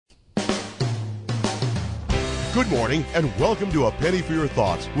Good morning and welcome to A Penny for Your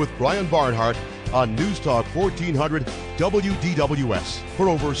Thoughts with Brian Barnhart on News Talk 1400 WDWS. For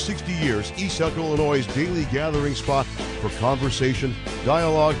over 60 years, East Central Illinois' daily gathering spot for conversation,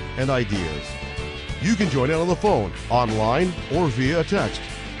 dialogue, and ideas. You can join in on the phone, online, or via text.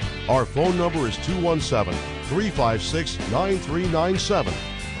 Our phone number is 217-356-9397.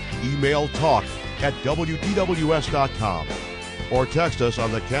 Email talk@WDWS.com or text us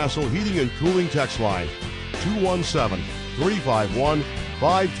on the Castle Heating and Cooling text line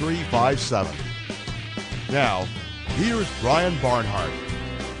 217-351-5357. Now, here's Brian Barnhart.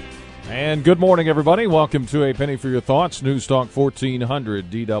 And good morning, everybody. Welcome to A Penny for Your Thoughts, News Talk 1400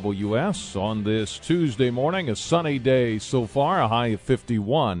 DWS on this Tuesday morning. A sunny day so far, a high of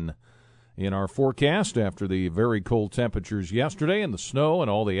 51 in our forecast after the very cold temperatures yesterday and the snow and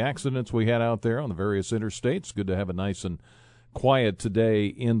all the accidents we had out there on the various interstates. Good to have a nice and quiet today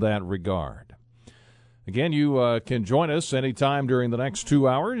in that regard. Again, you can join us anytime during the next 2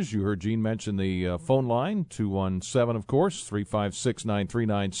 hours. You heard Gene mention the phone line, 217, of course,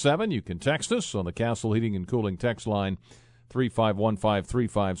 356-9397. You can text us on the Castle Heating and Cooling text line,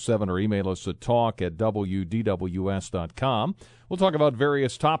 3515357, or email us at talk@WDWS.com. We'll talk about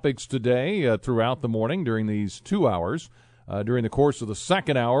various topics today throughout the morning during these 2 hours. During the course of the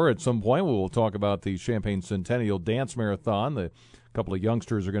second hour, at some point, we will talk about the Champaign Centennial Dance Marathon. A couple of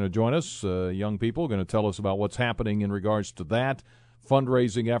youngsters are going to join us, young people, going to tell us about what's happening in regards to that,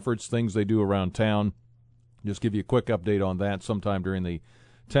 fundraising efforts, things they do around town. Just give you a quick update on that sometime during the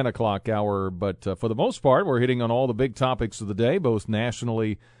 10 o'clock hour. But for the most part, we're hitting on all the big topics of the day, both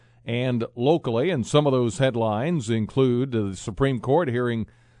nationally and locally. And some of those headlines include the Supreme Court hearing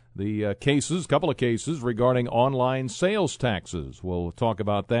the couple of cases regarding online sales taxes. We'll talk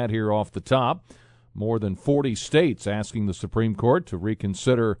about that here off the top. More than 40 states asking the Supreme Court to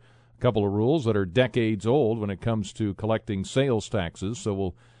reconsider a couple of rules that are decades old when it comes to collecting sales taxes. So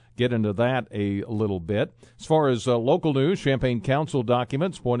we'll get into that a little bit. As far as local news, Champaign Council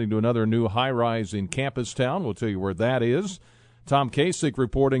documents pointing to another new high-rise in Campustown. We'll tell you where that is. Tom Kasich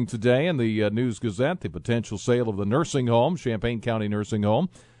reporting today in the News-Gazette the potential sale of the nursing home, Champaign County Nursing Home,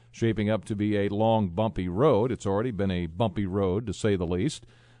 shaping up to be a long, bumpy road. It's already been a bumpy road, to say the least.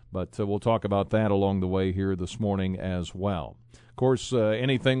 But we'll talk about that along the way here this morning as well. Of course,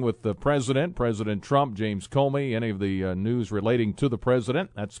 anything with the President Trump, James Comey, any of the news relating to the President,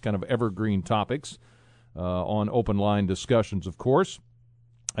 that's kind of evergreen topics on open line discussions, of course.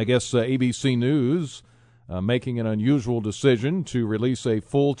 I guess ABC News making an unusual decision to release a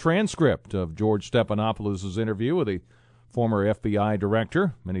full transcript of George Stephanopoulos' interview with the former FBI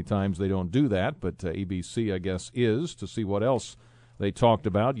director. Many times they don't do that, but ABC, I guess, is to see what else they talked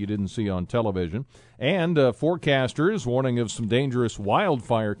about you didn't see on television. And forecasters warning of some dangerous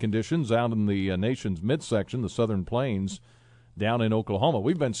wildfire conditions out in the nation's midsection, the southern plains, down in Oklahoma.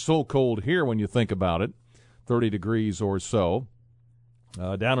 We've been so cold here when you think about it, 30 degrees or so.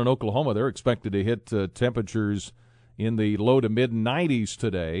 Down in Oklahoma, they're expected to hit temperatures in the low to mid-90s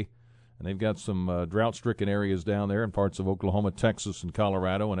today. And they've got some drought-stricken areas down there in parts of Oklahoma, Texas, and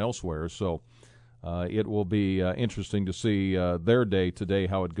Colorado, and elsewhere. So it will be interesting to see their day today,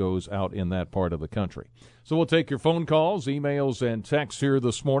 how it goes out in that part of the country. So we'll take your phone calls, emails, and texts here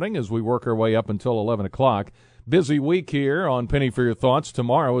this morning as we work our way up until 11 o'clock. Busy week here on Penny for Your Thoughts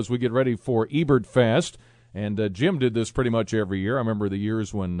tomorrow as we get ready for Ebert Fest. And Jim did this pretty much every year. I remember the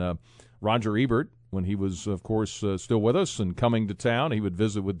years when Roger Ebert, when he was, of course, still with us and coming to town, he would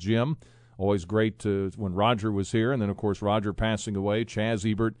visit with Jim. Always great when Roger was here. And then, of course, Roger passing away. Chaz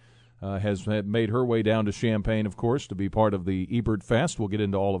Ebert has made her way down to Champaign, of course, to be part of the Ebert Fest. We'll get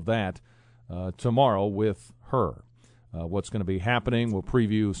into all of that tomorrow with her. What's going to be happening. We'll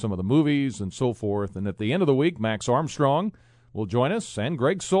preview some of the movies and so forth. And at the end of the week, Max Armstrong will join us, and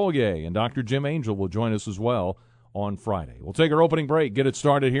Greg Solye and Dr. Jim Angel will join us as well on Friday. We'll take our opening break, get it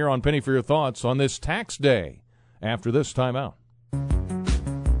started here on Penny for Your Thoughts on this tax day after this timeout.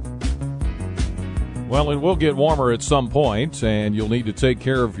 Well, it will get warmer at some point, and you'll need to take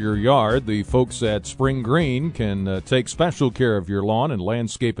care of your yard. The folks at Spring Green can take special care of your lawn and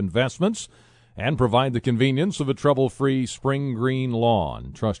landscape investments and provide the convenience of a trouble-free Spring Green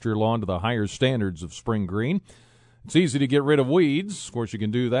lawn. Trust your lawn to the higher standards of Spring Green. It's easy to get rid of weeds. Of course, you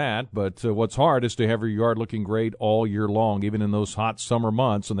can do that, but what's hard is to have your yard looking great all year long, even in those hot summer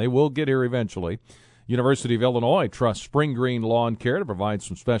months, and they will get here eventually. University of Illinois trusts Spring Green Lawn Care to provide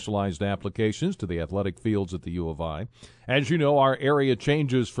some specialized applications to the athletic fields at the U of I. As you know, our area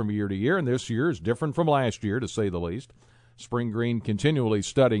changes from year to year, and this year is different from last year, to say the least. Spring Green continually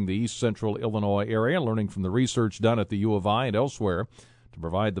studying the east central Illinois area, learning from the research done at the U of I and elsewhere to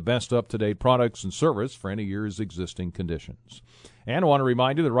provide the best up-to-date products and service for any year's existing conditions. And I want to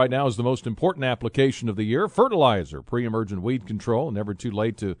remind you that right now is the most important application of the year, fertilizer, pre-emergent weed control. Never too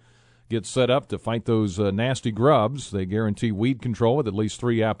late to get set up to fight those nasty grubs. They guarantee weed control with at least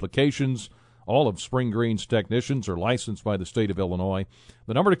 3 applications. All of Spring Green's technicians are licensed by the state of Illinois.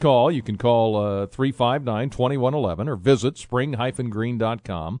 The number to call, you can call 359-2111 or visit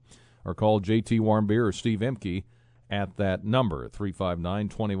spring-green.com or call J.T. Warmbier or Steve Emke at that number,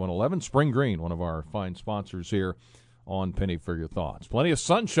 359-2111. Spring Green, one of our fine sponsors here on Penny for Your Thoughts. Plenty of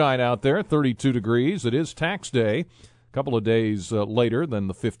sunshine out there, 32 degrees. It is tax day, a couple of days later than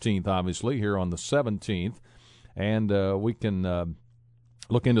the 15th, obviously, here on the 17th. And we can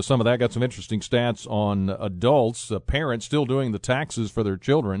look into some of that. Got some interesting stats on adults, parents still doing the taxes for their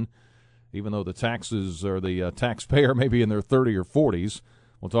children, even though the taxes or the taxpayer may be in their 30s or 40s.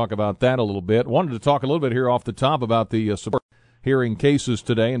 We'll talk about that a little bit. Wanted to talk a little bit here off the top about the hearing cases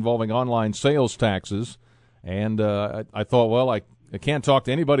today involving online sales taxes. And I thought, well, I can't talk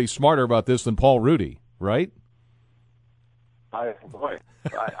to anybody smarter about this than Paul Rudy, right? I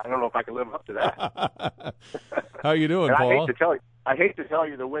don't know if I can live up to that. How you doing, Paul? I hate to tell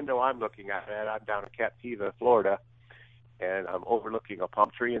you the window I'm looking at, man. I'm down in Captiva, Florida, and I'm overlooking a palm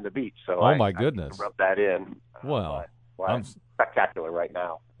tree and the beach. So my goodness, I rub that in. Well, it's spectacular right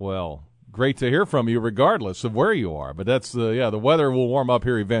now. Well, great to hear from you, regardless of where you are. But that's the weather will warm up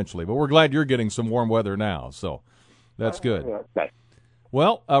here eventually. But we're glad you're getting some warm weather now, so that's good. Nice.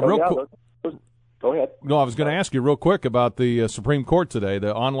 Well, Go ahead. No, I was going to ask you real quick about the Supreme Court today,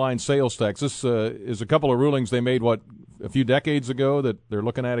 the online sales tax. This is a couple of rulings they made, a few decades ago that they're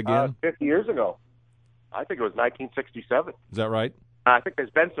looking at again? 50 years ago. I think it was 1967. Is that right? I think there's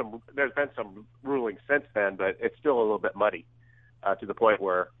been some rulings since then, but it's still a little bit muddy to the point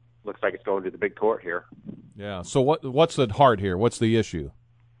where it looks like it's going to the big court here. Yeah. So what's at heart here? What's the issue?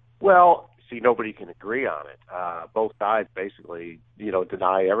 Well, see, nobody can agree on it. Both sides basically,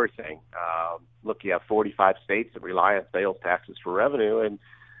 deny everything. Look, you have 45 states that rely on sales taxes for revenue,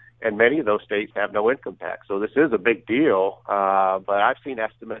 and many of those states have no income tax. So this is a big deal. But I've seen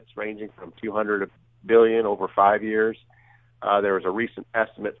estimates ranging from $200 billion over 5 years. There was a recent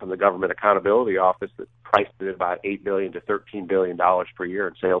estimate from the Government Accountability Office that priced it at about $8 billion to $13 billion per year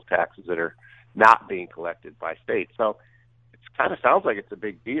in sales taxes that are not being collected by states. So it kind of sounds like it's a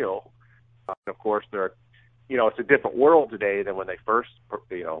big deal. Of course, it's a different world today than when they first,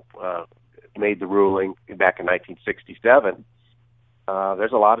 made the ruling back in 1967.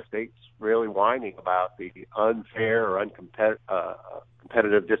 There's a lot of states really whining about the unfair or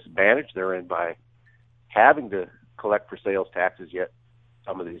competitive disadvantage they're in by having to collect for sales taxes, yet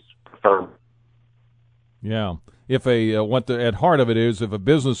some of these prefer. Yeah. If at heart of it is, if a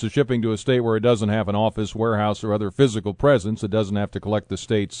business is shipping to a state where it doesn't have an office, warehouse, or other physical presence, it doesn't have to collect the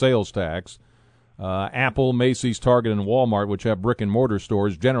state sales tax. Apple, Macy's, Target, and Walmart, which have brick-and-mortar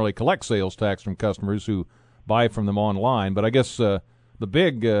stores, generally collect sales tax from customers who buy from them online. But I guess the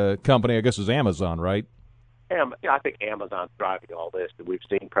big company, is Amazon, right? I think Amazon's driving all this, and we've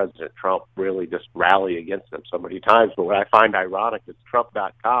seen President Trump really just rally against them so many times. But what I find ironic is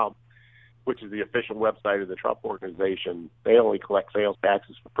Trump.com, which is the official website of the Trump Organization. They only collect sales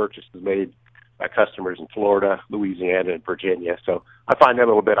taxes for purchases made by customers in Florida, Louisiana, and Virginia. So I find that a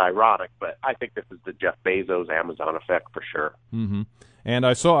little bit ironic, but I think this is the Jeff Bezos Amazon effect for sure. Mm-hmm. And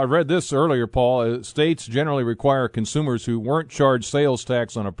I read this earlier, Paul. States generally require consumers who weren't charged sales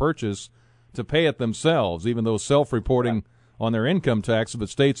tax on a purchase to pay it themselves, even though self-reporting on their income tax. But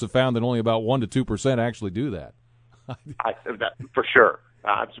states have found that only about 1% to 2% actually do that. For sure.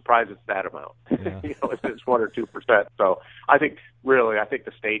 I'm surprised it's that amount. Yeah. It's 1% or 2%. So I think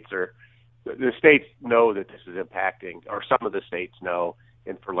the states know that this is impacting, or some of the states know.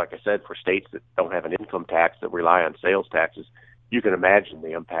 And like I said, for states that don't have an income tax that rely on sales taxes, you can imagine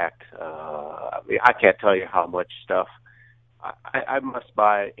the impact. I can't tell you how much stuff. I must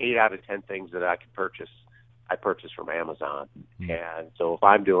buy 8 out of 10 things that I can purchase. I purchase from Amazon. Mm-hmm. And so if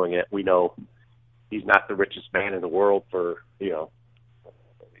I'm doing it, we know he's not the richest man in the world for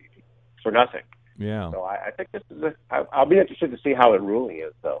nothing. Yeah. So I think this is I'll be interested to see how the ruling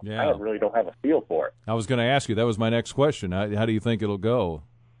is, though. Yeah. I really don't have a feel for it. I was going to ask you. That was my next question. How do you think it'll go?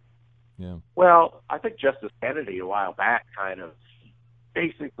 Yeah. Well, I think Justice Kennedy a while back kind of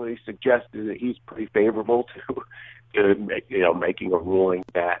basically suggested that he's pretty favorable to making a ruling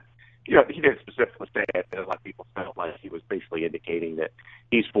that, he didn't specifically say it, but a lot of people felt like he was basically indicating that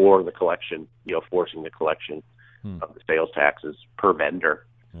he's for the collection, forcing the collection of the sales taxes per vendor.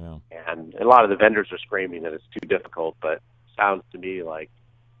 Yeah. And a lot of the vendors are screaming that it's too difficult, but it sounds to me like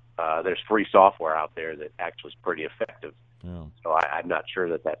there's free software out there that actually is pretty effective Yeah. So I'm not sure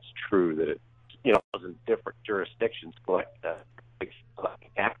that that's true, that it, you know, in different jurisdictions collect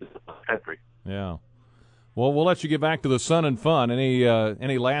taxes in the country. Yeah. Well, we'll let you get back to the sun and fun.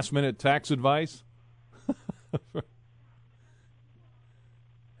 Any last-minute tax advice?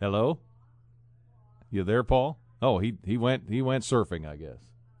 Hello? You there, Paul? Oh, he went surfing, I guess.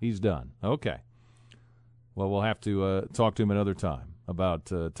 He's done. Okay. Well, we'll have to talk to him another time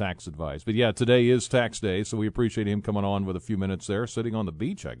about tax advice. But, yeah, today is tax day, so we appreciate him coming on with a few minutes there, sitting on the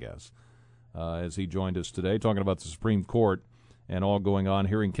beach, I guess, as he joined us today, talking about the Supreme Court and all going on,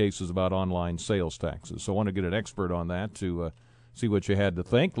 hearing cases about online sales taxes. So I want to get an expert on that to see what you had to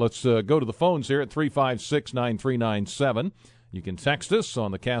think. Let's go to the phones here at 356-9397. You can text us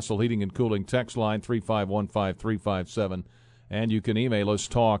on the Castle Heating and Cooling text line, 3515357. And you can email us,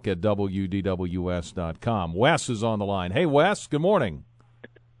 talk@wdws.com. Wes is on the line. Hey, Wes, good morning.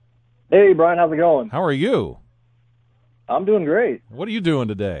 Hey, Brian, how's it going? How are you? I'm doing great. What are you doing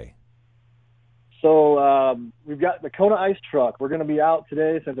today? So we've got the Kona Ice Truck. We're going to be out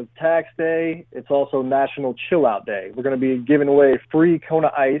today since it's tax day. It's also National Chill Out Day. We're going to be giving away free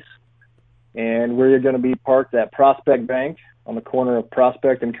Kona Ice, and we're going to be parked at Prospect Bank on the corner of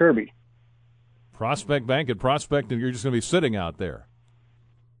Prospect and Kirby. Prospect Bank at Prospect, and you're just going to be sitting out there.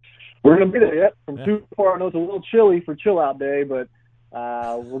 We're going to be there, yep. From 2 to 4. I know it's a little chilly for Chill Out Day, but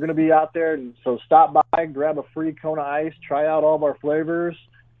we're going to be out there. And so stop by, grab a free Kona Ice, try out all of our flavors,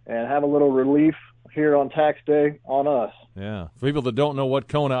 and have a little relief here on tax day on us. Yeah. For people that don't know what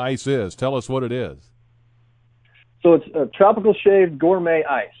Kona Ice is, tell us what it is. So it's a tropical shaved gourmet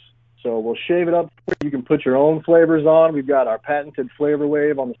ice. So we'll shave it up. You can put your own flavors on. We've got our patented flavor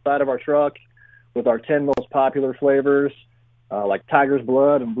wave on the side of our truck with our 10 most popular flavors, like Tiger's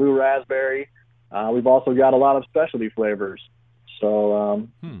Blood and Blue Raspberry. We've also got a lot of specialty flavors. So,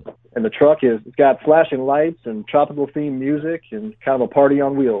 and the truck it's got flashing lights and tropical themed music and kind of a party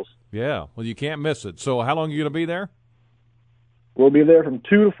on wheels. Yeah, well, you can't miss it. So how long are you going to be there? We'll be there from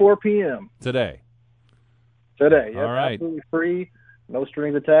 2 to 4 p.m. Today. Today, yeah. All right. Absolutely free. No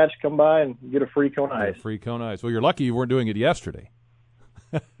strings attached. Come by and get a free Kona Ice. Free Kona Ice. Well, you're lucky you weren't doing it yesterday.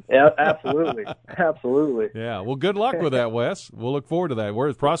 Yeah, absolutely. Absolutely. Yeah, well, good luck with that, Wes. We'll look forward to that.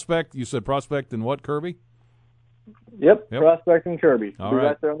 Where's Prospect? You said Prospect and what, Kirby? Yep. Prospect and Kirby. All be right.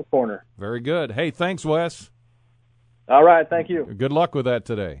 right there on the corner. Very good. Hey, thanks, Wes. All right, thank you. Good luck with that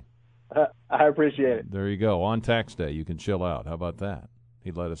today. I appreciate it. There you go. On tax day, you can chill out. How about that?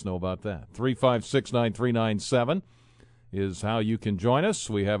 He'd let us know about that. 356-9397 is how you can join us.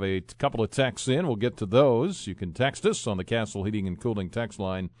 We have a couple of texts in. We'll get to those. You can text us on the Castle Heating and Cooling text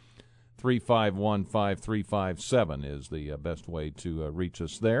line. 3515357 is the best way to reach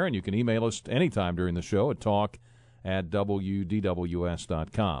us there. And you can email us anytime during the show at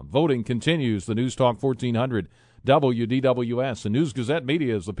talk@wdws.com. Voting continues. The News Talk 1400 WDWS. The News Gazette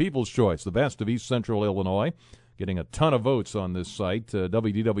Media is the people's choice, the best of East Central Illinois. Getting a ton of votes on this site,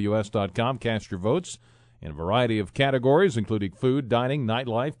 WDWS.com. Cast your votes in a variety of categories, including food, dining,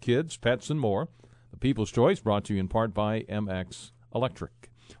 nightlife, kids, pets, and more. The People's Choice brought to you in part by MX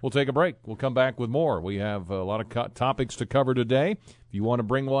Electric. We'll take a break. We'll come back with more. We have a lot of topics to cover today. If you want to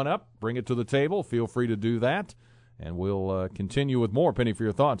bring one up, bring it to the table. Feel free to do that. And we'll continue with more Penny for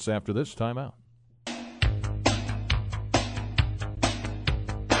Your Thoughts after this timeout.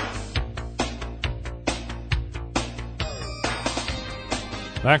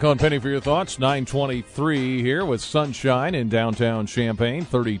 Back on Penny for Your Thoughts, 9:23 here with sunshine in downtown Champaign,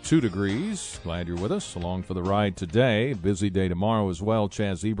 32 degrees. Glad you're with us along for the ride today. Busy day tomorrow as well.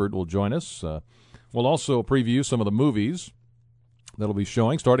 Chaz Ebert will join us. We'll also preview some of the movies that'll be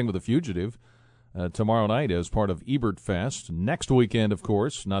showing, starting with The Fugitive tomorrow night as part of Ebert Fest. Next weekend, of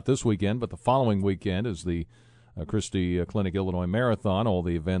course, not this weekend, but the following weekend is the Christie Clinic Illinois Marathon, all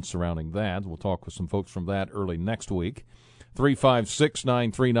the events surrounding that. We'll talk with some folks from that early next week.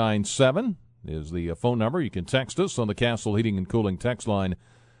 356-9397 is the phone number. You can text us on the Castle Heating and Cooling text line,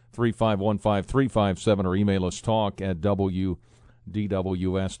 3515357, or email us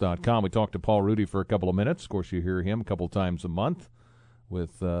talk@wdws.com. We talked to Paul Rudy for a couple of minutes. Of course, you hear him a couple times a month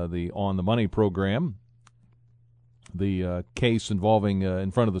with the On the Money program. The case involving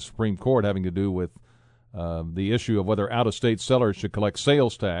in front of the Supreme Court having to do with the issue of whether out-of-state sellers should collect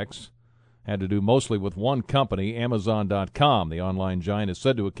sales tax had to do mostly with one company, Amazon.com. The online giant is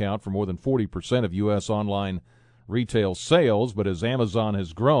said to account for more than 40% of U.S. online retail sales, but as Amazon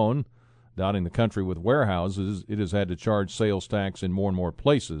has grown, dotting the country with warehouses, it has had to charge sales tax in more and more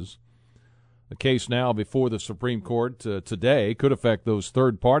places. The case now before the Supreme Court today could affect those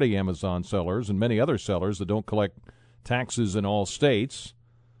third-party Amazon sellers and many other sellers that don't collect taxes in all states.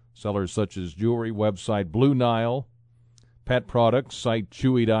 Sellers such as jewelry website Blue Nile, Pet products site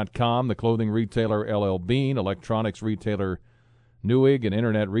Chewy.com, the clothing retailer LL Bean, electronics retailer Newegg, and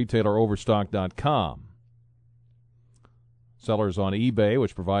internet retailer Overstock.com. Sellers on eBay,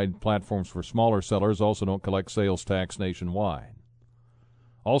 which provide platforms for smaller sellers, also don't collect sales tax nationwide.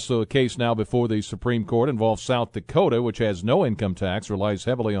 Also, a case now before the Supreme Court involves South Dakota, which has no income tax, relies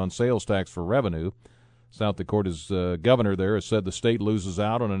heavily on sales tax for revenue. South Dakota's governor there has said the state loses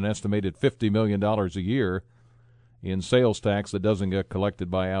out on an estimated $50 million a year in sales tax that doesn't get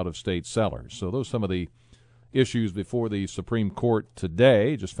collected by out-of-state sellers. So those are some of the issues before the Supreme Court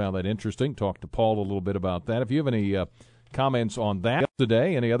today. Just found that interesting. Talked to Paul a little bit about that. If you have any comments on that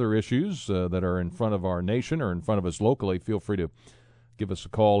today, any other issues that are in front of our nation or in front of us locally, feel free to give us a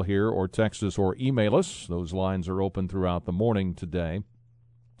call here or text us or email us. Those lines are open throughout the morning today.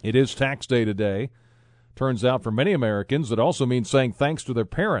 It is tax day today. Turns out for many Americans, it also means saying thanks to their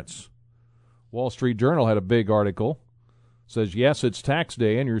parents. Wall Street Journal had a big article. Says, yes, it's tax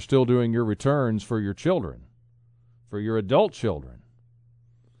day and you're still doing your returns for your children, for your adult children.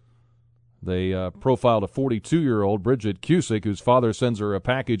 They profiled a 42-year-old, Bridget Cusick, whose father sends her a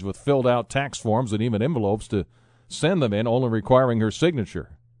package with filled-out tax forms and even envelopes to send them in, only requiring her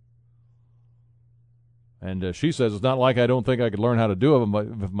signature. And she says, it's not like I don't think I could learn how to do it,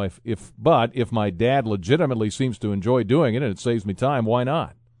 but if my dad legitimately seems to enjoy doing it and it saves me time, why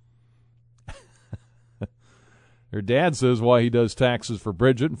not? Her dad says why he does taxes for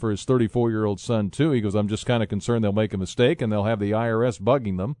Bridget and for his 34-year-old son, too. He goes, I'm just kind of concerned they'll make a mistake and they'll have the IRS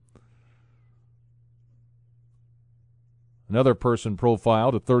bugging them. Another person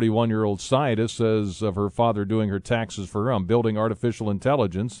profiled, a 31-year-old scientist, says of her father doing her taxes for her, I'm building artificial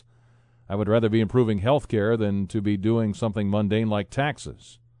intelligence. I would rather be improving health care than to be doing something mundane like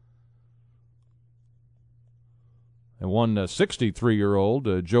taxes. And one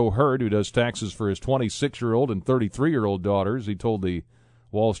 63-year-old, Joe Hurd, who does taxes for his 26-year-old and 33-year-old daughters, he told the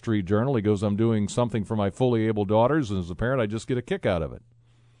Wall Street Journal, he goes, I'm doing something for my fully able daughters, and as a parent, I just get a kick out of it.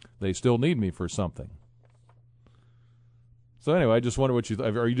 They still need me for something. So anyway, I just wonder what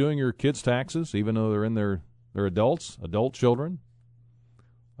are you doing your kids' taxes, even though they're adults, adult children?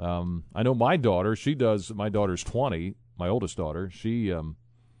 I know my daughter, my daughter's 20, my oldest daughter, she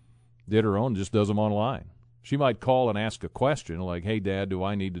did her own, just does them online. She might call and ask a question like, hey, Dad, do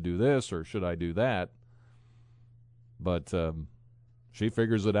I need to do this or should I do that? But she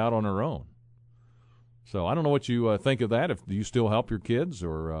figures it out on her own. So I don't know what you think of that. Do you still help your kids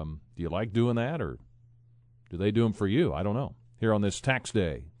or do you like doing that or do they do them for you? I don't know. Here on this tax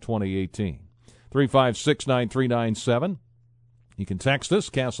day, 2018. 356-9397. You can text us,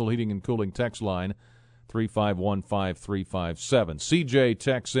 Castle Heating and Cooling text line, 3515357. CJ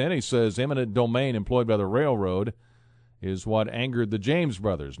texts in. He says, eminent domain employed by the railroad is what angered the James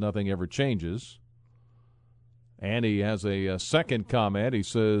brothers. Nothing ever changes. And he has a second comment. He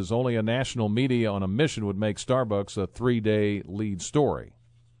says, only a national media on a mission would make Starbucks a 3-day lead story.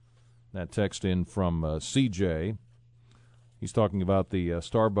 That text in from CJ. He's talking about the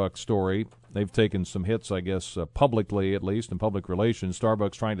Starbucks story. They've taken some hits, I guess, publicly at least, in public relations.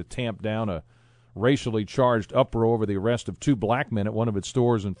 Starbucks trying to tamp down a racially charged uproar over the arrest of 2 black men at one of its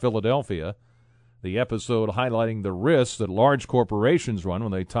stores in Philadelphia. The episode highlighting the risks that large corporations run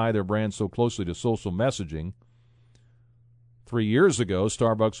when they tie their brand so closely to social messaging. 3 years ago,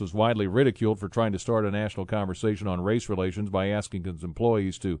 Starbucks was widely ridiculed for trying to start a national conversation on race relations by asking its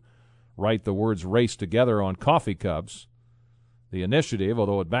employees to write the words race together on coffee cups. The initiative,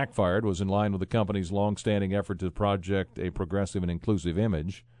 although it backfired, was in line with the company's long-standing effort to project a progressive and inclusive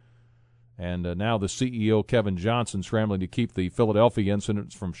image. And now the CEO, Kevin Johnson, scrambling to keep the Philadelphia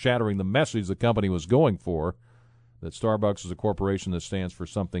incidents from shattering the message the company was going for, that Starbucks is a corporation that stands for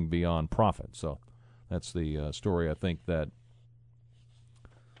something beyond profit. So that's the story I think that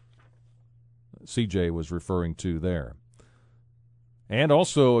CJ was referring to there. And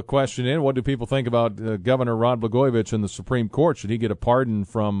also a question in, what do people think about Governor Rod Blagojevich in the Supreme Court? Should he get a pardon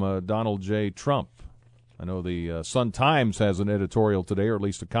from Donald J. Trump? I know the Sun-Times has an editorial today, or at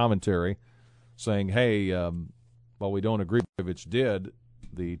least a commentary, saying, hey, while we don't agree with Blagojevich did,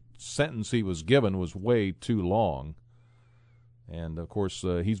 the sentence he was given was way too long. And, of course,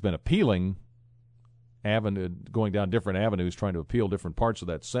 he's been appealing, going down different avenues, trying to appeal different parts of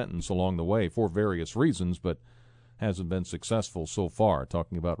that sentence along the way for various reasons, but hasn't been successful so far,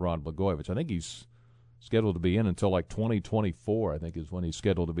 talking about Rod Blagojevich. I think he's scheduled to be in until like 2024, I think is when he's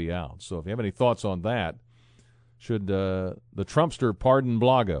scheduled to be out. So if you have any thoughts on that, should the Trumpster pardon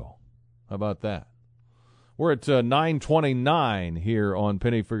Blago? How about that? We're at 9:29 here on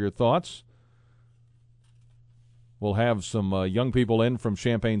Penny for Your Thoughts. We'll have some young people in from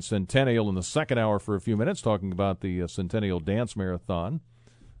Champaign Centennial in the second hour for a few minutes talking about the Centennial Dance Marathon.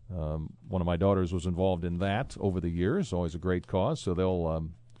 One of my daughters was involved in that over the years, always a great cause, so they'll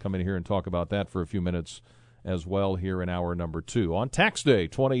come in here and talk about that for a few minutes as well here in hour number 2. On Tax Day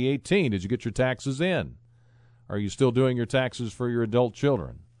 2018, did you get your taxes in? Are you still doing your taxes for your adult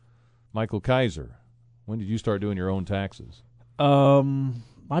children? Michael Kaiser, when did you start doing your own taxes?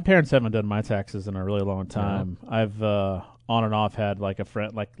 My parents haven't done my taxes in a really long time. Yeah. I've on and off had like a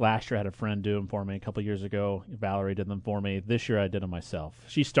friend, like last year I had a friend do them for me. A couple of years ago, Valerie did them for me. This year I did them myself.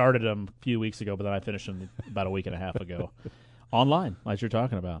 She started them a few weeks ago, but then I finished them about a week and a half ago. Online, as you're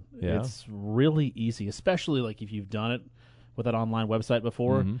talking about. Yeah. It's really easy, especially like if you've done it with that online website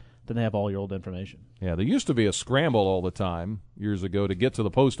before, then they have all your old information. Yeah, there used to be a scramble all the time years ago to get to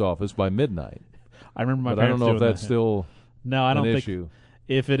the post office by midnight. I remember my but parents I don't know if that's that. still no, I don't an think issue.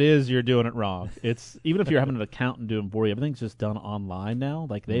 If it is, you're doing it wrong. It's even if you're having an accountant do them for you, everything's just done online now.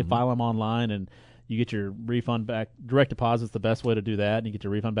 Like they file them online, and you get your refund back. Direct deposit's the best way to do that, and you get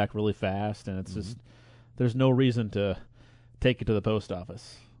your refund back really fast. And it's just there's no reason to take it to the post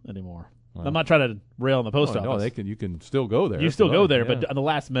office anymore. Well, I'm not trying to rail on the post office. No, you can still go there. You still go there, but at the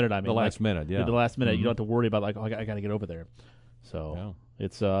last minute, the last minute, you don't have to worry about like, oh, I got to get over there. So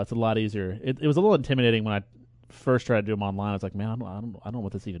it's a lot easier. It was a little intimidating when I first tried to do them online. I was like, man, I don't know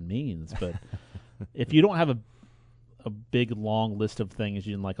what this even means. But if you don't have a big long list of things,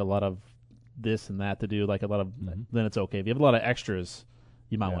 you like a lot of this and that to do, like a lot of, then it's okay. If you have a lot of extras,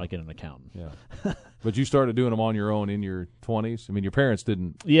 you might want to get an accountant. Yeah. But you started doing them on your own in your 20s? I mean, your parents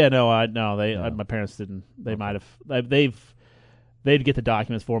didn't. Yeah, my parents didn't. They might have. They'd get the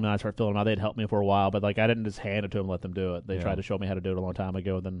documents for me, and I'd start filling them out. They'd help me for a while, but like I didn't just hand it to them and let them do it. They tried to show me how to do it a long time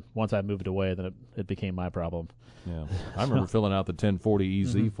ago. Then once I moved away, then it became my problem. Yeah, I remember filling out the 1040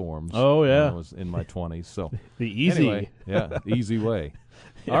 EZ forms. Oh yeah, when I was in my 20s. So the easy, anyway, easy way.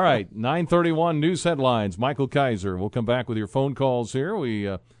 Yeah. All right, 9:31 news headlines. Michael Kaiser. We'll come back with your phone calls here. We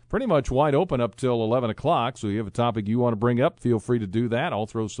pretty much wide open up till 11 o'clock. So if you have a topic you want to bring up, feel free to do that. I'll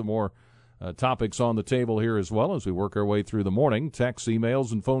throw some more topics on the table here as well as we work our way through the morning. Texts,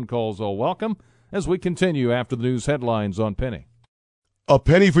 emails, and phone calls all welcome as we continue after the news headlines on Penny. A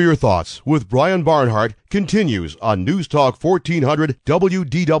Penny for Your Thoughts with Brian Barnhart continues on News Talk 1400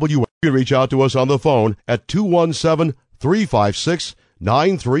 WDWS. You can reach out to us on the phone at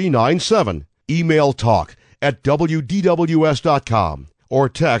 217-356-9397. Email talk@WDWS.com or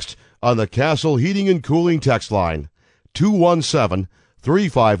text on the Castle Heating and Cooling text line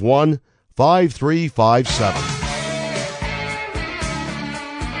 217-351-5357.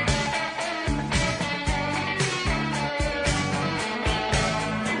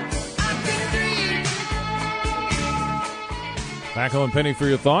 Back on Penny for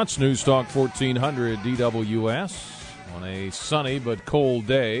Your Thoughts, News Talk 1400 DWS on a sunny but cold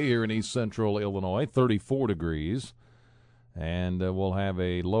day here in east central Illinois, 34 degrees. And we'll have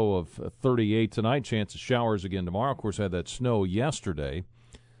a low of 38 tonight, chance of showers again tomorrow. Of course, had that snow yesterday.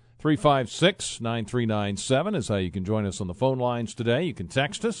 356-9397 is how you can join us on the phone lines today. You can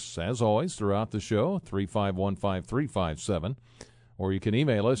text us, as always, throughout the show, 3515357. Or you can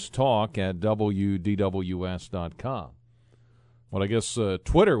email us, talk@WDWS.com. Well, I guess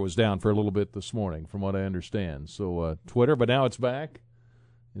Twitter was down for a little bit this morning, from what I understand. So Twitter, but now it's back,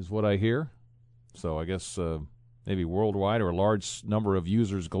 is what I hear. So I guess maybe worldwide or a large number of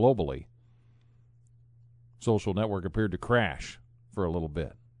users globally. Social network appeared to crash for a little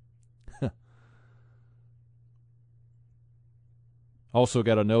bit. Also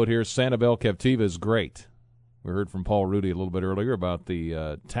got a note here, Sanibel Captiva is great. We heard from Paul Rudy a little bit earlier about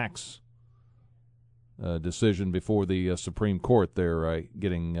the tax decision before the Supreme Court. They're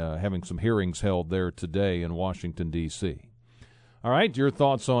having some hearings held there today in Washington, D.C. All right, your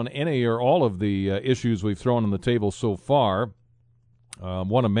thoughts on any or all of the issues we've thrown on the table so far.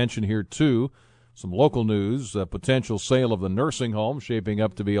 Want to mention here, too, some local news, potential sale of the nursing home shaping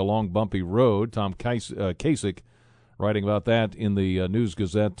up to be a long, bumpy road. Tom Kasich writing about that in the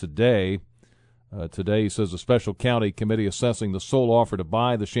News-Gazette today. Today, he says a special county committee assessing the sole offer to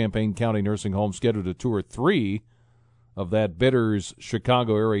buy the Champaign County nursing home scheduled to tour 3 of that bidder's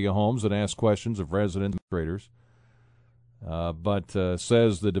Chicago area homes and ask questions of resident administrators. But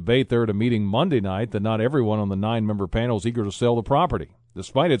says the debate there at a meeting Monday night that not everyone on the 9-member panel is eager to sell the property,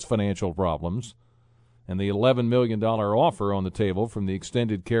 despite its financial problems, and the $11 million offer on the table from the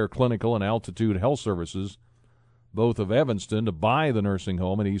Extended Care Clinical and Altitude Health Services, both of Evanston, to buy the nursing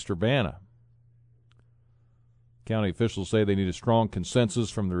home in East Urbana. County officials say they need a strong consensus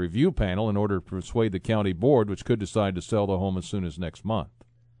from the review panel in order to persuade the county board, which could decide to sell the home as soon as next month.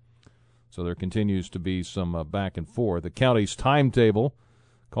 So there continues to be some back and forth. The county's timetable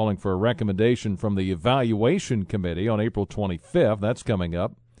calling for a recommendation from the Evaluation Committee on April 25th. That's coming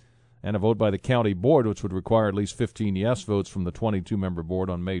up. And a vote by the county board, which would require at least 15 yes votes from the 22-member board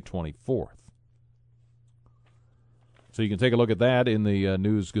on May 24th. So you can take a look at that in the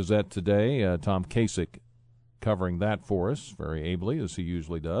News-Gazette today. Tom Kasich covering that for us very ably, as he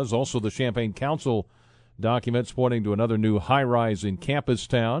usually does. Also, the Champaign Council documents pointing to another new high-rise in Campus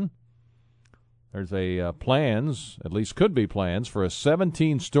Town. There's a plans, at least could be plans, for a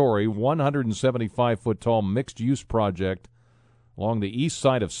 17-story, 175-foot-tall mixed-use project along the east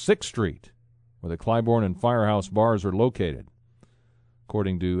side of 6th Street, where the Clybourne and Firehouse bars are located,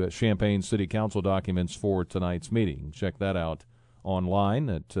 according to Champaign City Council documents for tonight's meeting. Check that out online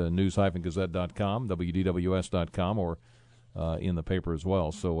at news-gazette.com, WDWS.com, or in the paper as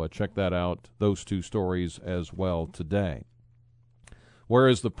well. So check that out, those two stories as well today. Where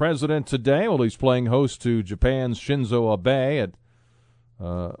is the president today? Well, he's playing host to Japan's Shinzo Abe at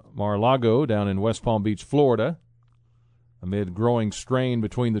Mar-a-Lago down in West Palm Beach, Florida, amid growing strain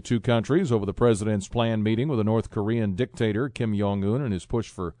between the two countries over the president's planned meeting with the North Korean dictator Kim Jong-un and his push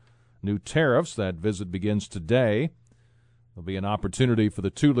for new tariffs. That visit begins today. There'll be an opportunity for the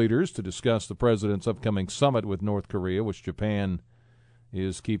two leaders to discuss the president's upcoming summit with North Korea, which Japan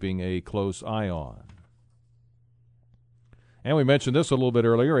is keeping a close eye on. And we mentioned this a little bit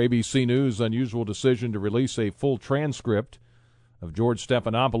earlier. ABC News' unusual decision to release a full transcript of George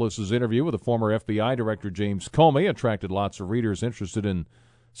Stephanopoulos' interview with the former FBI Director James Comey attracted lots of readers interested in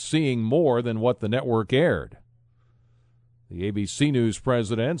seeing more than what the network aired. The ABC News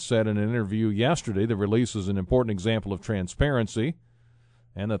president said in an interview yesterday the release is an important example of transparency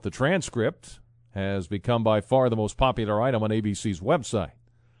and that the transcript has become by far the most popular item on ABC's website.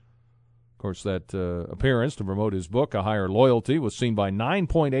 Of course, that appearance to promote his book, A Higher Loyalty, was seen by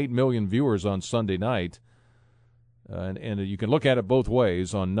 9.8 million viewers on Sunday night. And you can look at it both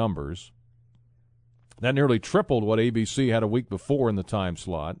ways on numbers. That nearly tripled what ABC had a week before in the time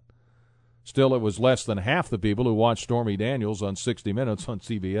slot. Still, it was less than half the people who watched Stormy Daniels on 60 Minutes on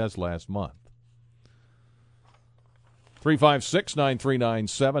CBS last month.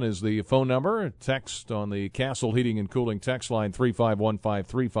 356-9397 is the phone number. Text on the Castle Heating and Cooling text line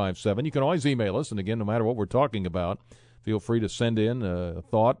 3515357. You can always email us, and again, no matter what we're talking about, feel free to send in a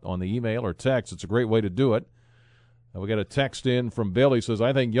thought on the email or text. It's a great way to do it. We got a text in from Bill. He says,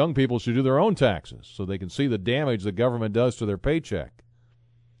 I think young people should do their own taxes so they can see the damage the government does to their paycheck.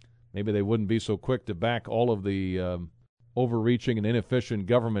 Maybe they wouldn't be so quick to back all of the overreaching and inefficient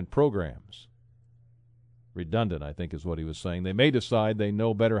government programs. Redundant, I think, is what he was saying. They may decide they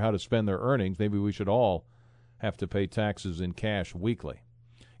know better how to spend their earnings. Maybe we should all have to pay taxes in cash weekly.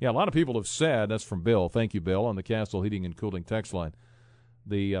 Yeah, a lot of people have said, that's from Bill, thank you, Bill, on the Castle Heating and Cooling text line.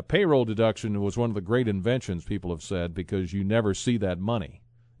 The payroll deduction was one of the great inventions, people have said, because you never see that money.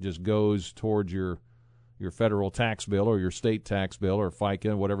 It just goes towards your federal tax bill or your state tax bill or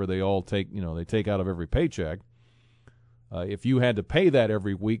FICA, whatever they all take, they take out of every paycheck. If you had to pay that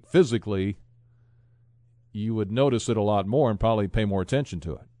every week physically, you would notice it a lot more and probably pay more attention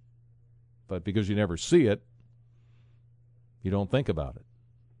to it. But because you never see it, you don't think about it.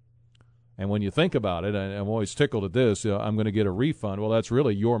 And when you think about it, I'm always tickled at this, I'm going to get a refund. Well, that's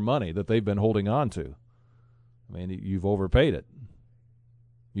really your money that they've been holding on to. I mean, you've overpaid it.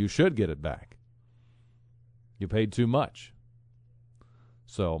 You should get it back. You paid too much.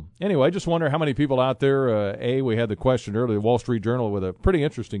 So, anyway, just wonder how many people out there, we had the question earlier, the Wall Street Journal with a pretty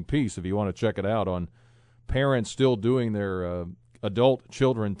interesting piece, if you want to check it out, on parents still doing their adult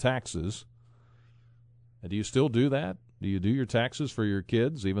children taxes. Do you still do that? Do you do your taxes for your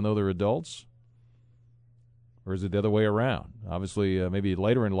kids, even though they're adults? Or is it the other way around? Obviously, maybe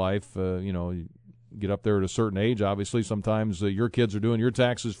later in life, you get up there at a certain age, obviously sometimes your kids are doing your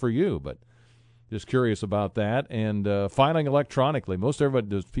taxes for you, but just curious about that. And filing electronically. Most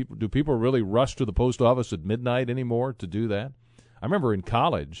everybody, do people really rush to the post office at midnight anymore to do that? I remember in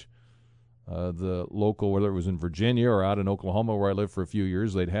college, the local, whether it was in Virginia or out in Oklahoma where I lived for a few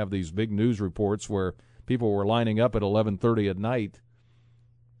years, they'd have these big news reports where people were lining up at 11:30 at night,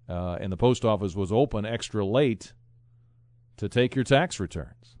 and the post office was open extra late to take your tax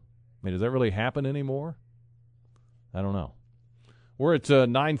returns. I mean, does that really happen anymore? I don't know. We're at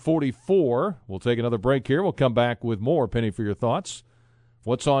 9:44. We'll take another break here. We'll come back with more Penny for Your Thoughts.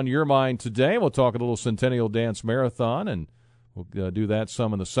 What's on your mind today? We'll talk a little Centennial Dance Marathon, and we'll do that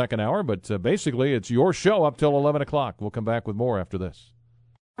some in the second hour. But basically, it's your show up till 11 o'clock. We'll come back with more after this.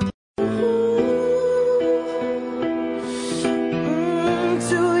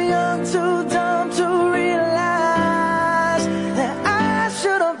 Too dumb to realize that I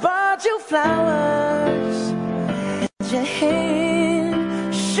should have bought you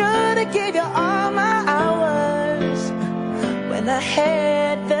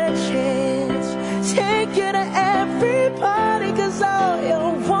had the chance, take you to every party, 'cause all you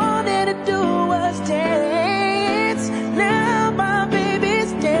wanted to do was dance. Now my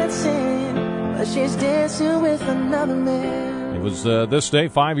baby's dancing, but she's dancing with another man. It was this day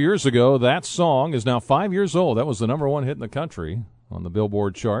 5 years ago. That song is now 5 years old. That was the number one hit in the country on the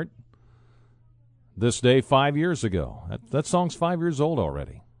Billboard chart. This day 5 years ago. That song's 5 years old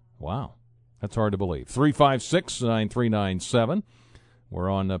already. Wow. That's hard to believe. 356-9397. We're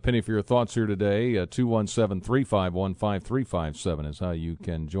on Penny for Your Thoughts here today. 217-351-5357 is how you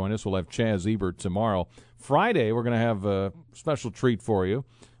can join us. We'll have Chaz Ebert tomorrow. Friday, we're going to have a special treat for you.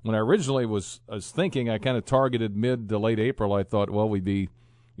 When I originally was thinking, I kind of targeted mid to late April. I thought, well, we'd be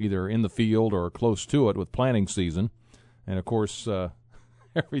either in the field or close to it with planting season. And, of course,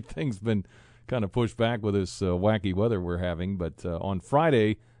 everything's been kind of pushed back with this wacky weather we're having. But on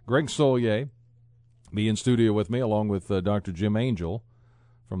Friday, Greg Solier be in studio with me, along with Dr. Jim Angel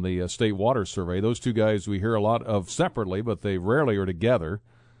from the State Water Survey. Those two guys we hear a lot of separately, but they rarely are together.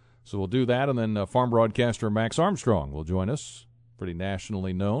 So we'll do that, and then farm broadcaster Max Armstrong will join us, pretty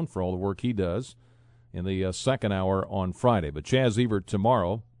nationally known for all the work he does, in the second hour on Friday. But Chaz Ebert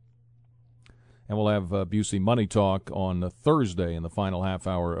tomorrow, and we'll have Busey Money Talk on Thursday in the final half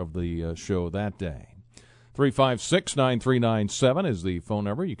hour of the show that day. 356-9397 is the phone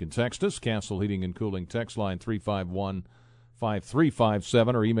number. You can text us, Castle Heating and Cooling text line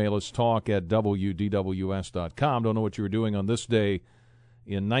 351-5357, or email us talk@wdws.com. Don't know what you were doing on this day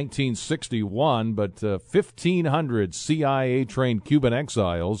in 1961, but 1,500 CIA-trained Cuban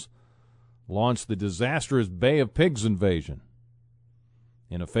exiles launched the disastrous Bay of Pigs invasion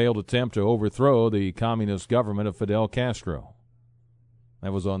in a failed attempt to overthrow the communist government of Fidel Castro.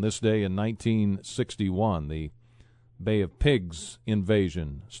 That was on this day in 1961. The Bay of Pigs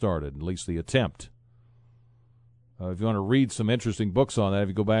invasion started, at least the attempt. If you want to read some interesting books on that, if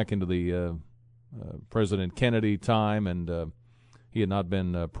you go back into the President Kennedy time, and he had not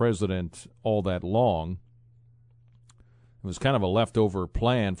been president all that long, it was kind of a leftover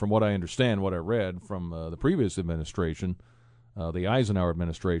plan, from what I understand, what I read from the previous administration, the Eisenhower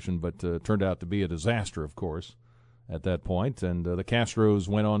administration, but turned out to be a disaster, of course, at that point. And the Castros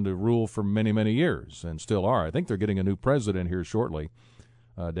went on to rule for many, many years, and still are. I think they're getting a new president here shortly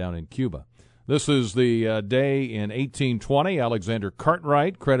down in Cuba. This is the day in 1820. Alexander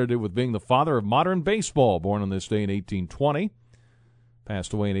Cartwright, credited with being the father of modern baseball, born on this day in 1820.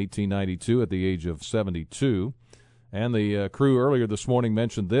 Passed away in 1892 at the age of 72. And the crew earlier this morning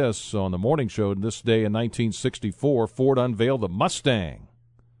mentioned this on the morning show. This day in 1964, Ford unveiled the Mustang.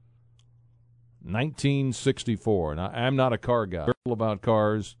 1964. And I'm not a car guy. I'm all about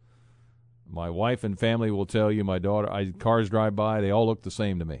cars. My wife and family will tell you, my daughter, cars drive by, they all look the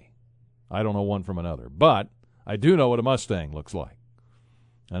same to me. I don't know one from another. But I do know what a Mustang looks like.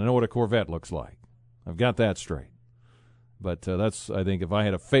 And I know what a Corvette looks like. I've got that straight. But that's, I think, if I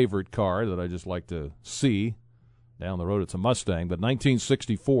had a favorite car that I just like to see down the road, it's a Mustang. But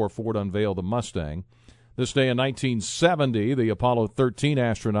 1964, Ford unveiled the Mustang. This day in 1970, the Apollo 13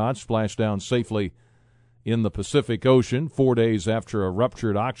 astronauts splashed down safely in the Pacific Ocean 4 days after a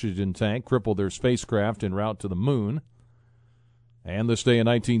ruptured oxygen tank crippled their spacecraft en route to the moon. And this day in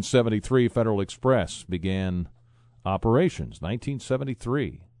 1973, Federal Express began operations.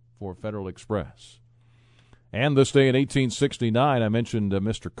 1973 for Federal Express. And this day in 1869, I mentioned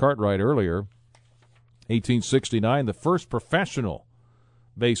Mr. Cartwright earlier. 1869, the first professional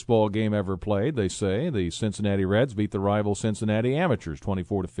baseball game ever played, they say. The Cincinnati Reds beat the rival Cincinnati Amateurs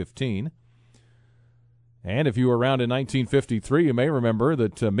 24-15. And if you were around in 1953, you may remember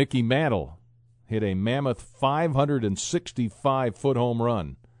that Mickey Mantle hit a mammoth 565-foot home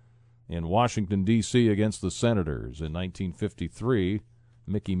run in Washington, D.C. against the Senators in 1953.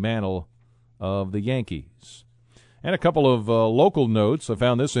 Mickey Mantle of the Yankees. And a couple of local notes. I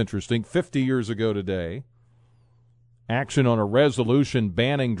found this interesting. 50 years ago today, action on a resolution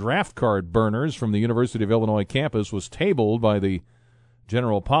banning draft card burners from the University of Illinois campus was tabled by the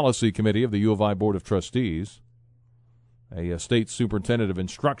General Policy Committee of the U of I Board of Trustees. A state superintendent of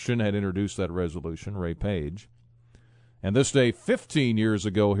instruction had introduced that resolution, Ray Page. And this day, 15 years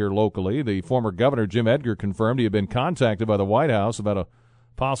ago here locally, the former governor, Jim Edgar, confirmed he had been contacted by the White House about a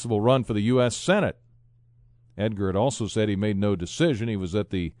possible run for the U.S. Senate. Edgar had also said he made no decision. He was at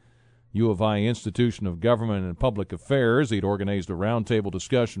the U of I Institution of Government and Public Affairs. He'd organized a roundtable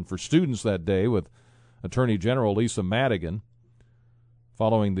discussion for students that day with Attorney General Lisa Madigan.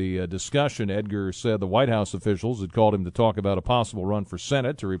 Following the discussion, Edgar said the White House officials had called him to talk about a possible run for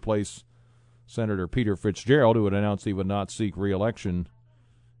Senate to replace Senator Peter Fitzgerald, who had announced he would not seek re-election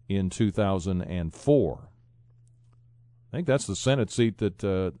in 2004. I think that's the Senate seat that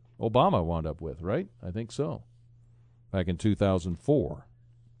Obama wound up with, right? I think so. Back in 2004.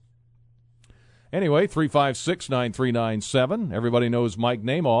 Anyway, 356-9397. Everybody knows Mike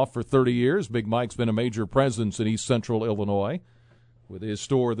Namoff for 30 years. Big Mike's been a major presence in East Central Illinois. With his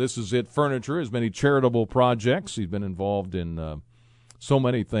store, This Is It Furniture, his many charitable projects. He's been involved in so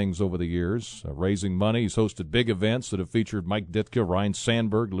many things over the years, raising money. He's hosted big events that have featured Mike Ditka, Ryan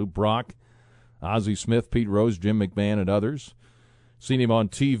Sandberg, Lou Brock, Ozzie Smith, Pete Rose, Jim McMahon, and others. Seen him on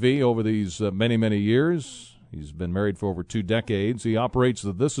TV over these many, many years. He's been married for over 2 decades. He operates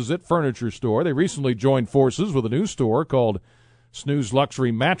the This Is It Furniture store. They recently joined forces with a new store called Snooze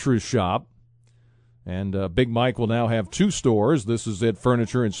Luxury Mattress Shop. And Big Mike will now have 2 stores, This Is It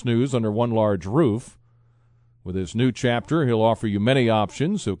Furniture and Snooze, under one large roof. With his new chapter, he'll offer you many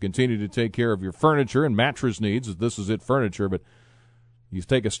options. He'll continue to take care of your furniture and mattress needs at This Is It Furniture, but you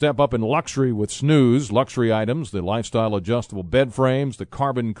take a step up in luxury with Snooze. Luxury items, the lifestyle adjustable bed frames, the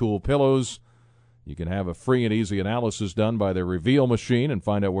carbon cool pillows. You can have a free and easy analysis done by their Reveal machine and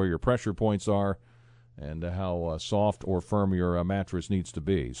find out where your pressure points are and how soft or firm your mattress needs to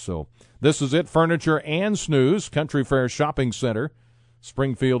be. So This Is It Furniture and Snooze, Country Fair Shopping Center,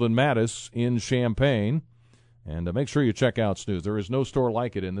 Springfield and Mattis in Champaign. And make sure you check out Snooze. There is no store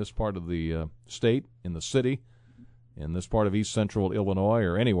like it in this part of the state, in the city, in this part of East Central Illinois,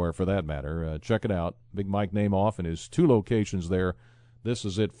 or anywhere for that matter. Check it out. Big Mike Namoff and his 2 locations there. This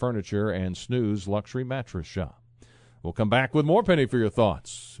Is It Furniture and Snooze Luxury Mattress Shop. We'll come back with more Penny for Your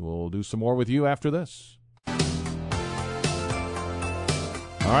Thoughts. We'll do some more with you after this. All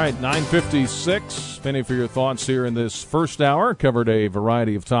right, 9:56. Penny for Your Thoughts here in this first hour. Covered a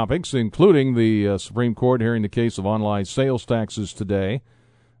variety of topics, including the Supreme Court hearing the case of online sales taxes today.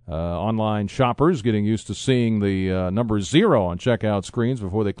 Online shoppers getting used to seeing the number 0 on checkout screens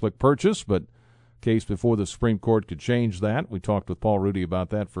before they click purchase, but case before the Supreme Court could change that. We talked with Paul Rudy about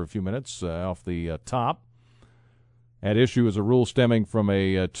that for a few minutes off the top. At issue is a rule stemming from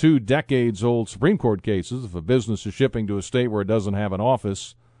a 2 decades-old Supreme Court cases. If a business is shipping to a state where it doesn't have an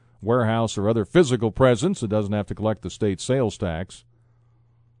office, warehouse, or other physical presence, it doesn't have to collect the state sales tax.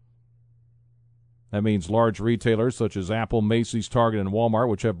 That means large retailers such as Apple, Macy's, Target, and Walmart,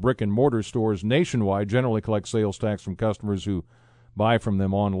 which have brick-and-mortar stores nationwide, generally collect sales tax from customers who buy from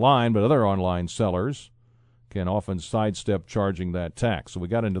them online, but other online sellers can often sidestep charging that tax. So we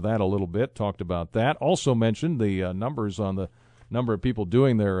got into that a little bit, talked about that. Also mentioned the numbers on the number of people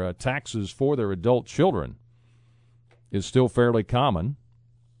doing their taxes for their adult children is still fairly common.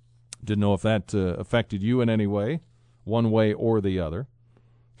 Didn't know if that affected you in any way, one way or the other.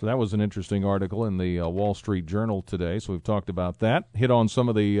 So that was an interesting article in the Wall Street Journal today. So we've talked about that. Hit on some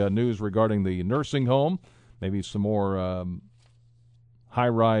of the news regarding the nursing home, maybe some more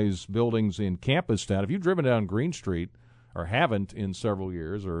high-rise buildings in Campustown. If you've driven down Green Street or haven't in several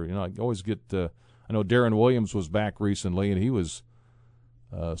years, or I always get I know Darren Williams was back recently, and he was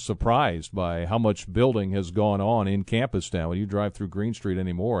surprised by how much building has gone on in Campustown. When you drive through Green Street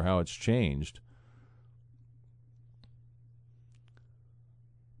anymore, how it's changed.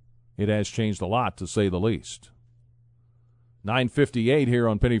 It has changed a lot, to say the least. 9:58 here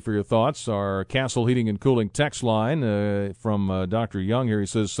on Penny for Your Thoughts. Our Castle Heating and Cooling text line from Dr. Young here. He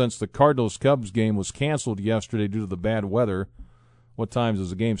says, since the Cardinals-Cubs game was canceled yesterday due to the bad weather, what times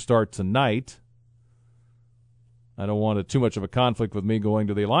does the game start tonight? I don't want too much of a conflict with me going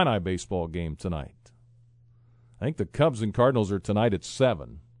to the Illini baseball game tonight. I think the Cubs and Cardinals are tonight at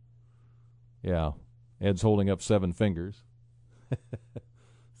 7. Yeah, Ed's holding up 7 fingers.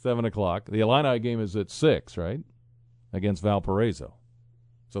 7 o'clock. The Illini game is at 6, right? Against Valparaiso.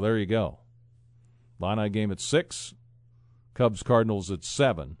 So there you go. Illini game at 6, Cubs-Cardinals at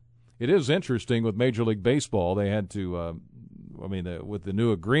 7. It is interesting with Major League Baseball. They had to, with the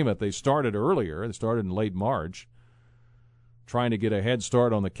new agreement, they started earlier. They started in late March, trying to get a head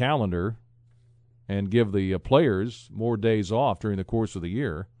start on the calendar and give the players more days off during the course of the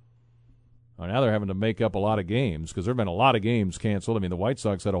year. Now they're having to make up a lot of games because there have been a lot of games canceled. I mean, the White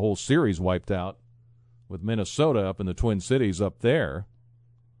Sox had a whole series wiped out with Minnesota up in the Twin Cities up there.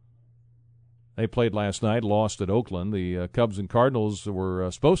 They played last night, lost at Oakland. The Cubs and Cardinals were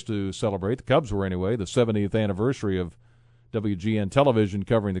supposed to celebrate, the Cubs were anyway, the 70th anniversary of WGN television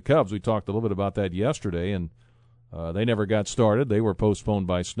covering the Cubs. We talked a little bit about that yesterday, and they never got started. They were postponed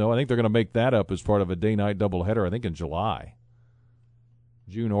by snow. I think they're going to make that up as part of a day-night doubleheader, I think in July.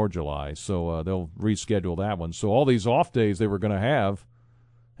 June or July, so they'll reschedule that one. So all these off days they were going to have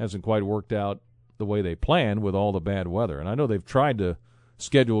hasn't quite worked out the way they planned with all the bad weather. And I know they've tried to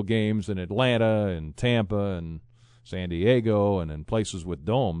schedule games in Atlanta and Tampa and San Diego and in places with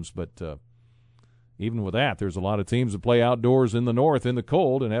domes, but even with that, there's a lot of teams that play outdoors in the north in the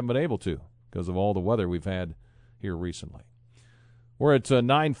cold and haven't been able to because of all the weather we've had here recently. We're at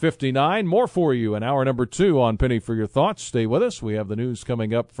 9:59. More for you in hour number 2 on Penny for Your Thoughts. Stay with us. We have the news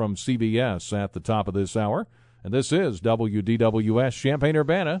coming up from CBS at the top of this hour. And this is WDWS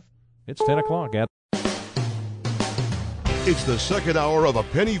Champaign-Urbana. It's 10 o'clock. It's the second hour of A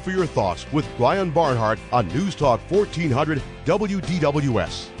Penny for Your Thoughts with Brian Barnhart on News Talk 1400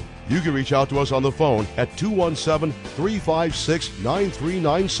 WDWS. You can reach out to us on the phone at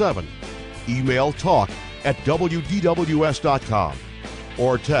 217-356-9397. Email talk@WDWS.com.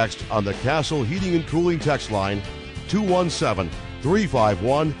 Or text on the Castle Heating and Cooling text line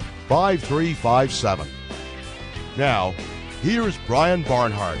 217-351-5357. Now, here's Brian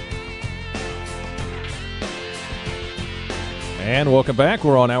Barnhart. And welcome back.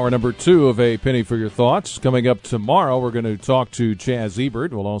 We're on hour number 2 of A Penny for Your Thoughts. Coming up tomorrow, we're going to talk to Chaz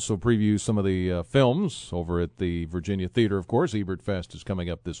Ebert. We'll also preview some of the films over at the Virginia Theater, of course. Ebert Fest is coming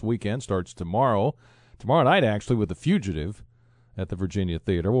up this weekend. Starts tomorrow. Tomorrow night, actually, with The Fugitive at the Virginia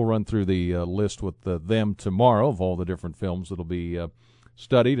Theater. We'll run through the list with them tomorrow of all the different films that will be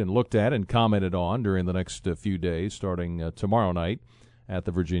studied and looked at and commented on during the next few days, starting tomorrow night at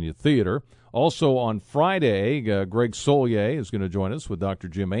the Virginia Theater. Also on Friday, Greg Solier is going to join us with Dr.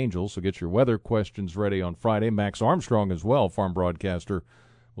 Jim Angel, so get your weather questions ready on Friday. Max Armstrong as well, farm broadcaster,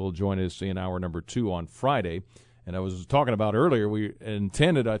 will join us in hour number 2 on Friday. And I was talking about earlier, we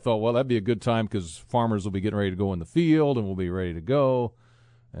intended, I thought, well, that'd be a good time because farmers will be getting ready to go in the field and we'll be ready to go.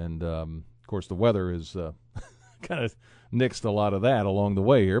 And, of course, the weather is kind of nixed a lot of that along the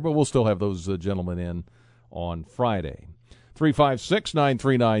way here, but we'll still have those gentlemen in on Friday.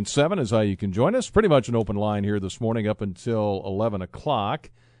 356-9397 is how you can join us. Pretty much an open line here this morning up until 11 o'clock,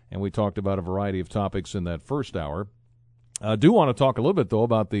 and we talked about a variety of topics in that first hour. I do want to talk a little bit, though,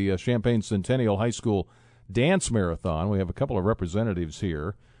 about the Champaign Centennial High School Dance Marathon. We have a couple of representatives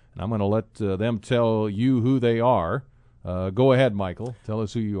here, and I'm going to let them tell you who they are. Go ahead, Michael. Tell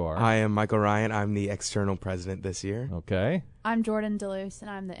us who you are. I am Michael Ryan. I'm the external president this year. Okay. I'm Jordan DeLuce, and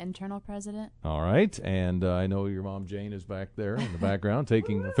I'm the internal president. All right. And I know your mom, Jane, is back there in the background,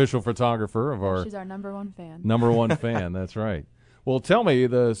 taking official photographer of our... She's our number 1 fan. Number 1 fan, that's right. Well, tell me,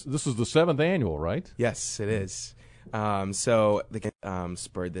 this is the 7th annual, right? Yes, it is. So the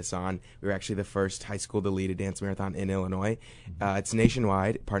spurred this on. We were actually the first high school to lead a dance marathon in Illinois. It's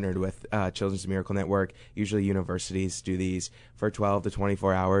nationwide, partnered with Children's Miracle Network. Usually universities do these for 12 to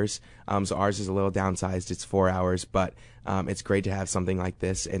 24 hours. So ours is a little downsized. It's 4 hours, but it's great to have something like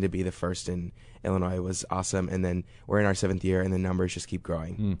this, and to be the first in Illinois was awesome. And then we're in our 7th year, and the numbers just keep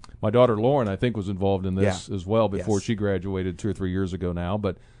growing. My daughter Lauren, I think, was involved in this as well before Yes. she graduated 2 or 3 years ago now.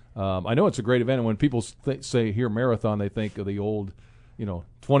 But I know it's a great event, and when people say hear marathon, they think of the old,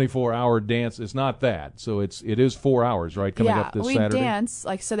 24-hour dance. It's not that. So it is 4 hours, right? Coming up this Saturday. We dance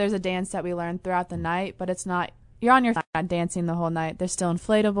so there's a dance that we learn throughout the night, but it's not you're on your side dancing the whole night. There's still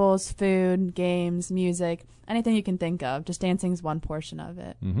inflatables, food, games, music, anything you can think of. Just dancing's one portion of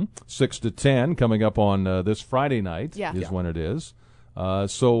it. 6 to 10 coming up on this Friday night is when it is.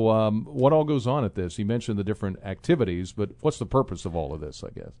 So what all goes on at this? You mentioned the different activities, but what's the purpose of all of this, I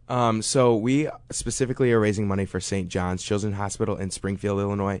guess? So we specifically are raising money for St. John's Children's Hospital in Springfield,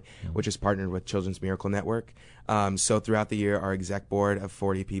 Illinois, which is partnered with Children's Miracle Network. So throughout the year, our exec board of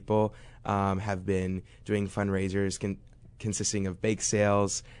 40 people have been doing fundraisers consisting of bake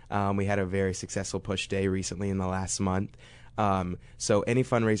sales. We had a very successful push day recently in the last month. So any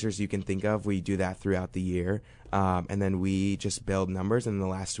fundraisers you can think of, we do that throughout the year. And then we just build numbers. And the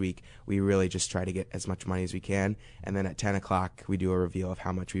last week, we really just try to get as much money as we can. And then at 10 o'clock, we do a reveal of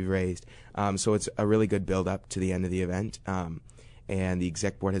how much we've raised. So it's a really good build up to the end of the event. And the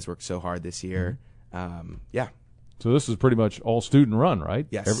exec board has worked so hard this year. So this is pretty much all student run, right?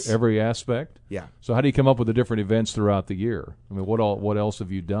 Yes. Every aspect? Yeah. So how do you come up with the different events throughout the year? I mean, what else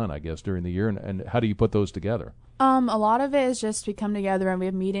have you done, I guess, during the year, and how do you put those together? A lot of it is just we come together and we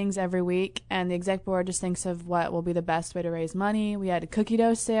have meetings every week, and the exec board just thinks of what will be the best way to raise money. We had a cookie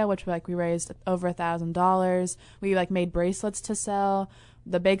dough sale, which we raised over $1,000. We made bracelets to sell.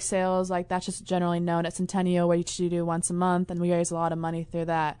 The bake sales, that's just generally known at Centennial, which you do once a month, and we raise a lot of money through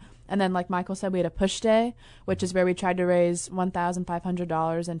that. And then, like Michael said, we had a push day, which is where we tried to raise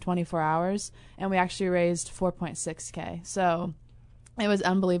 $1,500 in 24 hours, and we actually raised $4.6K. So it was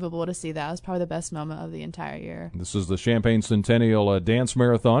unbelievable to see that. It was probably the best moment of the entire year. This is the Champaign Centennial Dance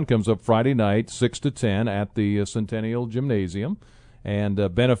Marathon. Comes up Friday night, 6 to 10 at the Centennial Gymnasium,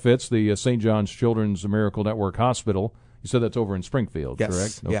 and benefits the St. John's Children's Miracle Network Hospital You said that's over in Springfield,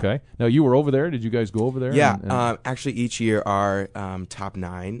 Yes, correct? yeah. Okay. Now, you were over there. Did you guys go over there? Yeah, And- actually, each year our top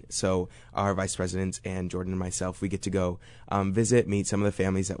 9, so our vice presidents and Jordan and myself, we get to go visit, meet some of the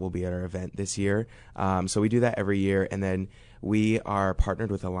families that will be at our event this year. So we do that every year, and then we are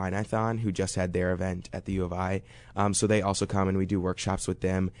partnered with Illini-thon, who just had their event at the U of I. So they also come, and we do workshops with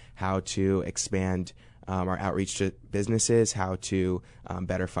them how to expand our outreach to businesses, how to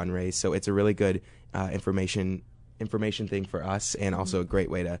better fundraise. So it's a really good information thing for us, and also a great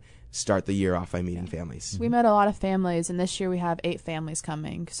way to start the year off by meeting families. We met a lot of families, and this year we have 8 families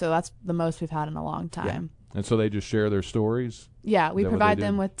coming, so that's the most we've had in a long time. And so they just share their stories? Yeah, we Is that what provide they do?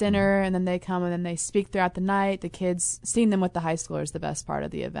 them with dinner, and then they come and then they speak throughout the night. The kids, seeing them with the high schoolers, the best part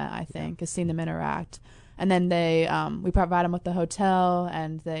of the event, I think, is seeing them interact. And then they, we provide them with the hotel,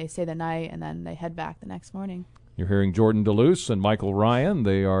 and they stay the night, and then they head back the next morning. You're hearing Jordan DeLuce and Michael Ryan.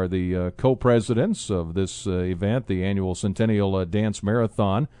 They are the co-presidents of this event, the annual Centennial Dance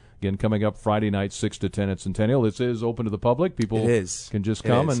Marathon. Again, coming up Friday night, 6 to 10 at Centennial. This is open to the public. People It is. can just It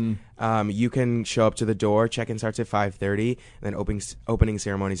come is. and you can show up to the door. Check-in starts at 5:30, and then opening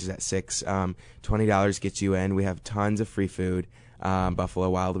ceremonies is at 6. $20 gets you in. We have tons of free food. Buffalo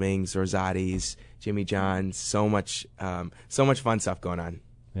Wild Wings, Rosati's, Jimmy John's. So much fun stuff going on.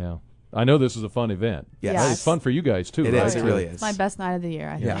 yeah. I know this is a fun event. Yes. Yeah. It's fun for you guys, too, It right? is. It really is. It's my best night of the year,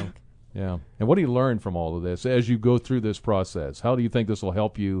 I Yeah. think. Yeah. And what do you learn from all of this as you go through this process? How do you think this will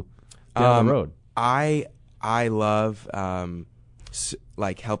help you down the road? I love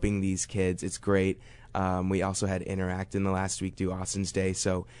like helping these kids. It's great. We also had Interact in the last week do Austin's Day,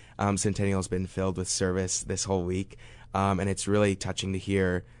 so Centennial's been filled with service this whole week, and it's really touching to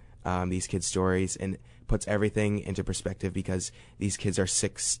hear these kids' stories, and puts everything into perspective because these kids are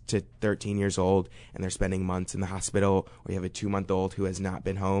 6 to 13 years old and they're spending months in the hospital. We have a 2-month-old who has not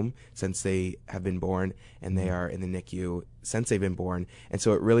been home since they have been born, and they are in the NICU since they've been born. And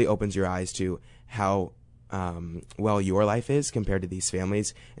so it really opens your eyes to how well your life is compared to these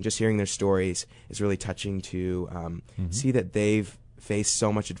families, and just hearing their stories is really touching to see that they've faced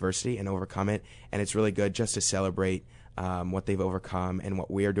so much adversity and overcome it. And it's really good just to celebrate what they've overcome and what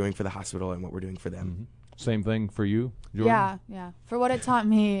we are doing for the hospital and what we're doing for them. Same thing for you, Jordan? Yeah. For what it taught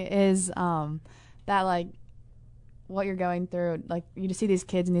me is that, like, what you're going through, like, you just see these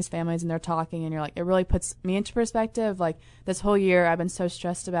kids and these families and they're talking, and you're like, it really puts me into perspective. Like, this whole year I've been so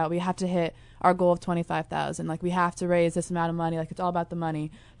stressed about, we have to hit our goal of $25,000. Like, we have to raise this amount of money. Like, it's all about the money.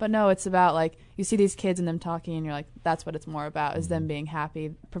 But no, it's about, like, you see these kids and them talking, and you're like, that's what it's more about, is them being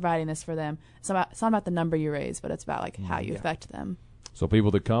happy, providing this for them. It's not about the number you raise, but it's about, like, how you affect them. So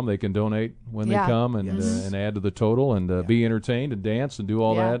people that come, they can donate when they come and add to the total and be entertained and dance and do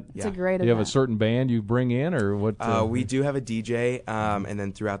all that. It's a great Do you have a event. certain band you bring in, or what? We do have a DJ, and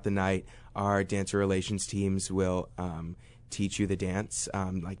then throughout the night, our dancer relations teams will teach you the dance,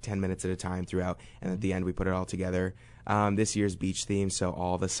 like 10 minutes at a time throughout, and at the end we put it all together. This year's beach theme, so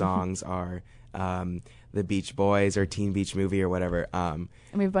all the songs are the Beach Boys or Teen Beach Movie or whatever. And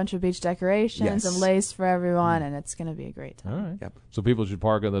we have a bunch of beach decorations Yes. and lace for everyone, and it's going to be a great time. all right. Yep. So people should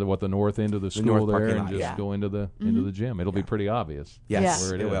park at the north end of the school north there parking and lot, just yeah. go into the gym. It'll be pretty obvious. Yes,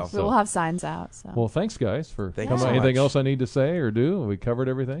 where it is. will. So- We'll have signs out. So. Well, thanks, guys, for Thank coming. you so Anything much. else I need to say or do? We covered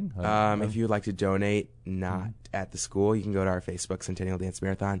everything. If you would like to donate, not at the school, you can go to our Facebook Centennial Dance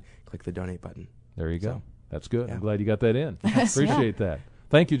Marathon, click the donate button. There you go. So, That's good. yeah. I'm glad you got that in. Appreciate that.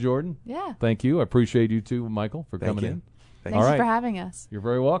 Thank you, Jordan. Yeah. Thank you. I appreciate you too, Michael, for Thank coming you. in. Thank Thanks All right. for having us. You're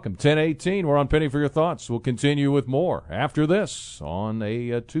very welcome. 10:18. We're on Penny for Your Thoughts. We'll continue with more after this on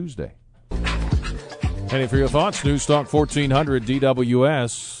a Tuesday. Penny for Your Thoughts, News Talk 1400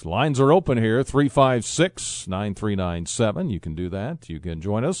 DWS. Lines are open here, 356-9397. You can do that. You can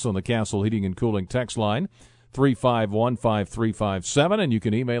join us on the Castle Heating and Cooling text line, 3515357, and you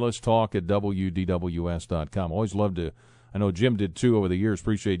can email us, talk@wdws.com. Always love to, I know Jim did too over the years,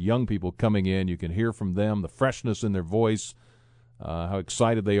 appreciate young people coming in. You can hear from them, the freshness in their voice, how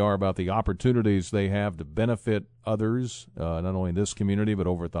excited they are about the opportunities they have to benefit others, not only in this community but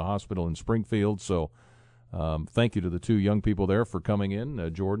over at the hospital in Springfield. So thank you to the two young people there for coming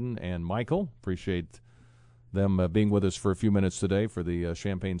in, Jordan and Michael. Appreciate them being with us for a few minutes today for the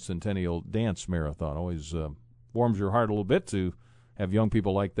Champaign Centennial Dance Marathon. Always warms your heart a little bit to have young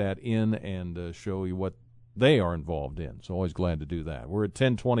people like that in and show you what they are involved in. So always glad to do that. We're at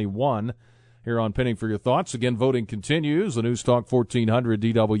 10:21 here on Penny for Your Thoughts. Again, voting continues. The News Talk 1400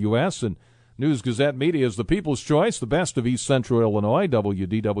 DWS and News Gazette Media is the people's choice, the best of East Central Illinois,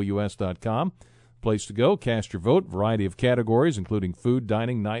 WDWS.com. Place to go, cast your vote, variety of categories, including food,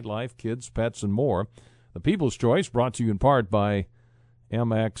 dining, nightlife, kids, pets, and more. The people's choice brought to you in part by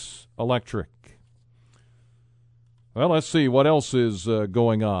MX Electric. Well, let's see what else is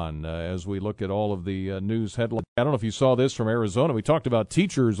going on as we look at all of the news headlines. I don't know if you saw this from Arizona. We talked about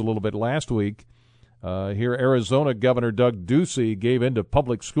teachers a little bit last week. Here, Arizona Governor Doug Ducey gave in to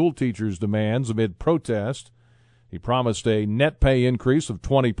public school teachers' demands amid protest. He promised a net pay increase of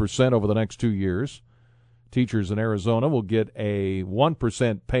 20% over the next 2 years. Teachers in Arizona will get a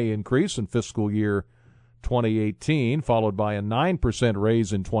 1% pay increase in fiscal year 2018, followed by a 9%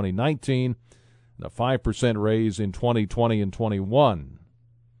 raise in 2019. A 5% raise in 2020 and 21.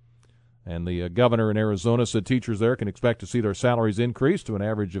 And the governor in Arizona said teachers there can expect to see their salaries increase to an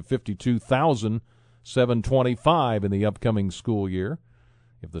average of $52,725 in the upcoming school year,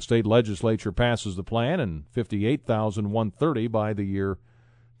 if the state legislature passes the plan, and $58,130 by the year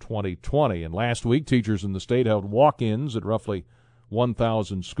 2020. And last week, teachers in the state held walk-ins at roughly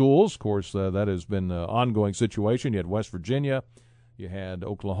 1,000 schools. Of course, that has been an ongoing situation. You had West Virginia, you had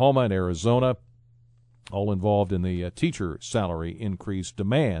Oklahoma and Arizona, all involved in the teacher salary increase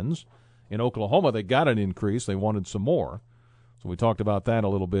demands. In Oklahoma, they got an increase. They wanted some more. So we talked about that a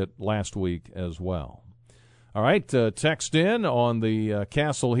little bit last week as well. All right, text in on the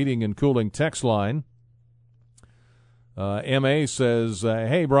Castle Heating and Cooling text line. M.A. says,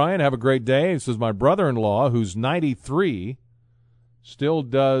 hey, Brian, have a great day. He says, my brother-in-law, who's 93, still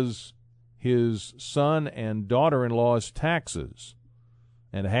does his son and daughter-in-law's taxes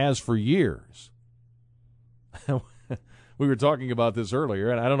and has for years. We were talking about this earlier,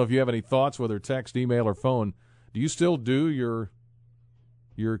 and I don't know if you have any thoughts, whether text, email, or phone. Do you still do your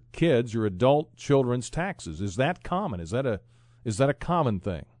kids, your adult children's taxes? Is that common? Is that a common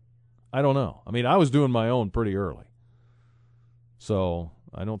thing? I don't know. I mean, I was doing my own pretty early, so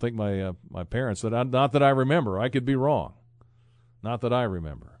I don't think my parents. Not that I remember. I could be wrong. Not that I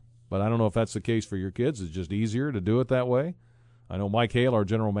remember, but I don't know if that's the case for your kids. It's just easier to do it that way. I know Mike Hale, our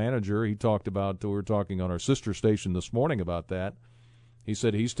general manager, he talked about, we were talking on our sister station this morning about that. He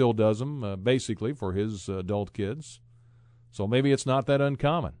said he still does them basically for his adult kids. So maybe it's not that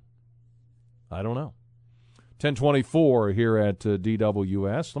uncommon. I don't know. 1024 here at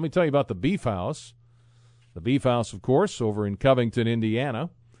DWS. Let me tell you about the Beef House. The Beef House, of course, over in Covington, Indiana.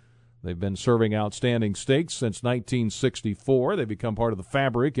 They've been serving outstanding steaks since 1964. They've become part of the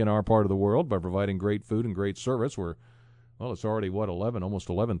fabric in our part of the world by providing great food and great service. Well, it's already, almost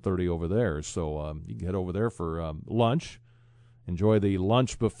 11:30 over there. So you can head over there for lunch. Enjoy the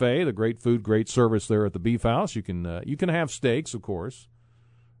lunch buffet, the great food, great service there at the Beef House. You can have steaks, of course,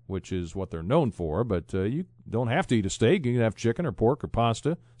 which is what they're known for, but you don't have to eat a steak. You can have chicken or pork or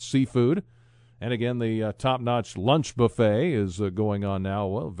pasta, seafood. And again, the top-notch lunch buffet is going on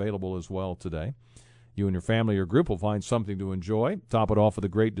now, available as well today. You and your family or group will find something to enjoy. Top it off with a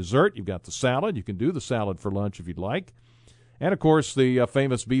great dessert. You've got the salad. You can do the salad for lunch if you'd like. And, of course, the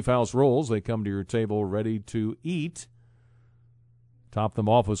famous Beef House rolls. They come to your table ready to eat. Top them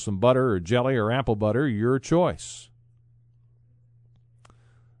off with some butter or jelly or apple butter, your choice.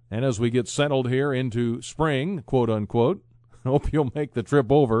 And as we get settled here into spring, quote-unquote, hope you'll make the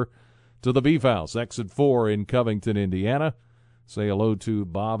trip over to the Beef House, Exit 4 in Covington, Indiana. Say hello to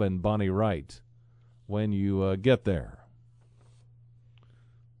Bob and Bonnie Wright when you get there.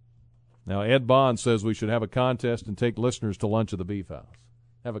 Now, Ed Bond says we should have a contest and take listeners to lunch at the Beef House.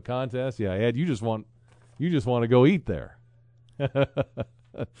 Have a contest? Yeah, Ed, you just want to go eat there.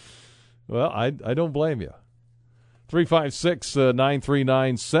 Well, I don't blame you.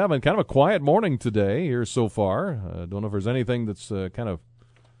 356-9397. Kind of a quiet morning today here so far. Don't know if there's anything that's kind of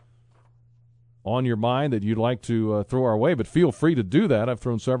on your mind that you'd like to throw our way, but feel free to do that. I've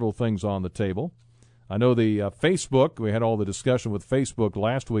thrown several things on the table. I know the Facebook, we had all the discussion with Facebook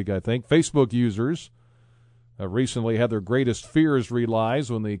last week, I think. Facebook users recently had their greatest fears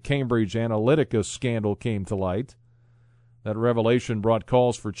realized when the Cambridge Analytica scandal came to light. That revelation brought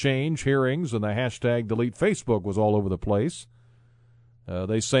calls for change, hearings, and the hashtag Delete Facebook was all over the place.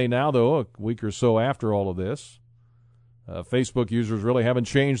 They say now, though, a week or so after all of this, Facebook users really haven't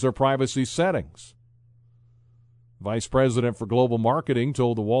changed their privacy settings. Vice President for Global Marketing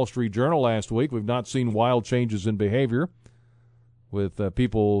told the Wall Street Journal last week, we've not seen wild changes in behavior, with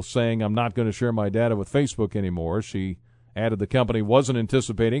people saying, I'm not going to share my data with Facebook anymore. She added the company wasn't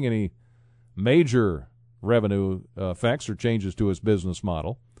anticipating any major revenue effects or changes to its business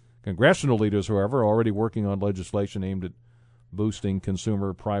model. Congressional leaders, however, are already working on legislation aimed at boosting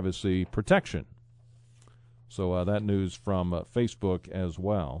consumer privacy protection. So that news from Facebook as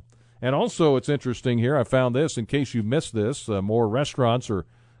well. And also, it's interesting here, I found this, in case you missed this, more restaurants are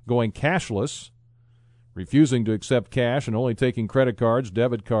going cashless, refusing to accept cash and only taking credit cards,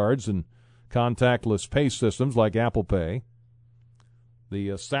 debit cards, and contactless pay systems like Apple Pay.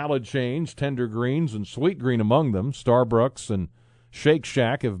 The salad chains, Tender Greens and Sweet Green among them. Starbucks and Shake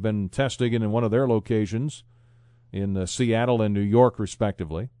Shack have been testing it in one of their locations in Seattle and New York,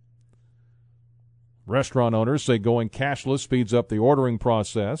 respectively. Restaurant owners say going cashless speeds up the ordering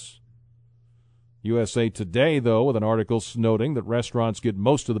process. USA Today, though, with an article noting that restaurants get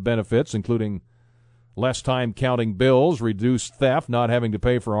most of the benefits, including less time counting bills, reduced theft, not having to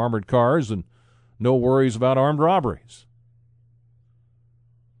pay for armored cars, and no worries about armed robberies.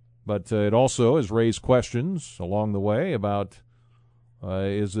 But it also has raised questions along the way about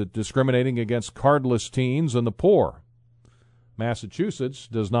is it discriminating against cardless teens and the poor? Massachusetts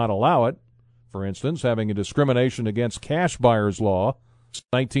does not allow it, for instance, having a discrimination against cash buyers law since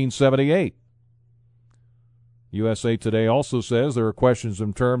 1978. USA Today also says there are questions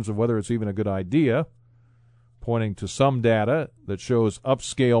in terms of whether it's even a good idea, pointing to some data that shows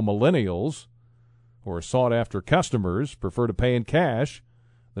upscale millennials, who are sought-after customers, prefer to pay in cash,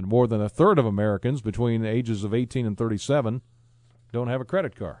 that more than a third of Americans between the ages of 18 and 37 don't have a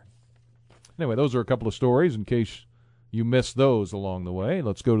credit card. Anyway, those are a couple of stories in case you missed those along the way.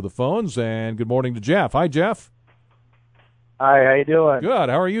 Let's go to the phones, and good morning to Jeff. Hi, Jeff. Hi, how you doing? Good.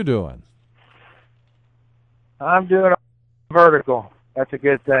 How are you doing? I'm doing vertical. That's a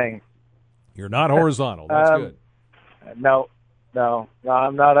good thing. You're not horizontal. That's good. No,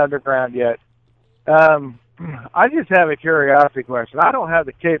 I'm not underground yet. I just have a curiosity question. I don't have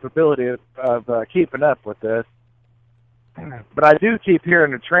the capability of keeping up with this, but I do keep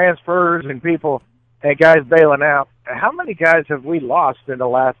hearing the transfers and people and guys bailing out. How many guys have we lost in the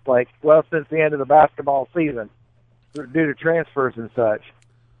last, since the end of the basketball season due to transfers and such?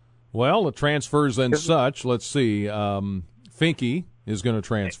 Well, the transfers and such, let's see. Finke is going to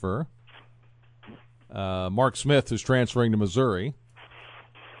transfer. Mark Smith is transferring to Missouri.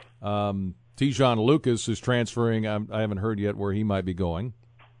 Tejon Lucas is transferring. I haven't heard yet where he might be going.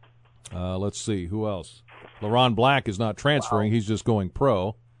 Let's see. Who else? LeRon Black is not transferring. Wow. He's just going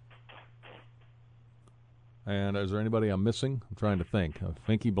pro. And is there anybody I'm missing? I'm trying to think.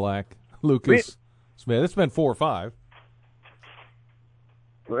 Finke, Black, Lucas, Smith. It's been 4 or 5.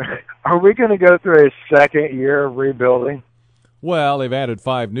 Are we going to go through a second year of rebuilding? Well, they've added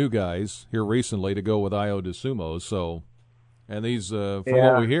 5 new guys here recently to go with Ayo DeSumo. So, and these, from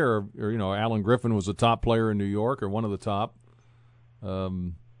what we hear, Alan Griffin was a top player in New York, or one of the top.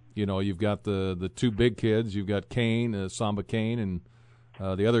 You've got the 2 big kids. You've got Kane, Samba Kane, and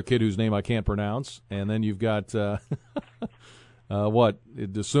the other kid whose name I can't pronounce. And then you've got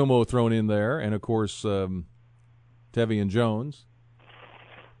DeSumo thrown in there, and of course Tevian Jones.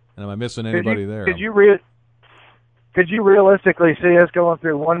 And am I missing anybody there? Could you realistically see us going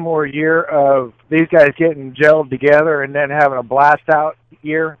through one more year of these guys getting gelled together and then having a blast out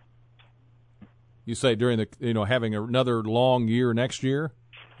year? You say during the having another long year next year?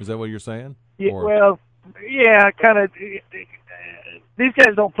 Is that what you're saying? Yeah, kind of. These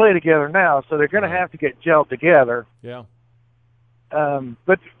guys don't play together now, so they're going to have to get gelled together. Yeah.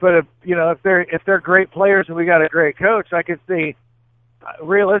 But if they're great players and we got a great coach, I could see.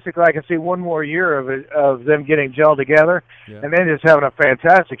 Realistically, I can see one more year of them getting gelled together, and then just having a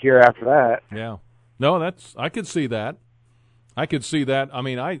fantastic year after that. Yeah, no, I could see that. I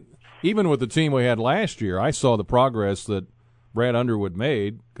mean, even with the team we had last year, I saw the progress that Brad Underwood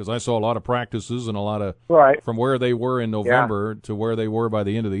made, because I saw a lot of practices and a lot of from where they were in November to where they were by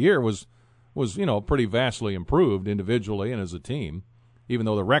the end of the year was pretty vastly improved individually and as a team, even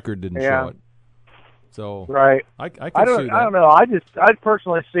though the record didn't show it. So I can see that. I don't know. I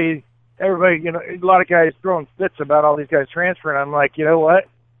personally see everybody. A lot of guys throwing fits about all these guys transferring. I'm like, you know what?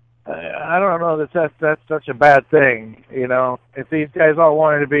 I don't know that that's such a bad thing. If these guys all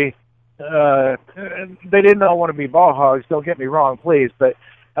wanted to be, they didn't all want to be ball hogs. Don't get me wrong, please. But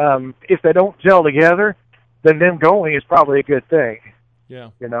if they don't gel together, then them going is probably a good thing.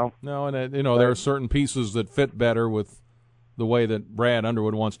 Yeah. No, and there are certain pieces that fit better with the way that Brad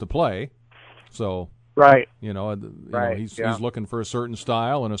Underwood wants to play. So. Right. He's looking for a certain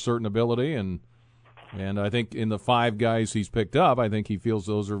style and a certain ability, and I think in the 5 guys he's picked up, I think he feels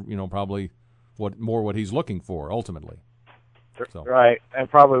those are probably what he's looking for ultimately. So. Right, and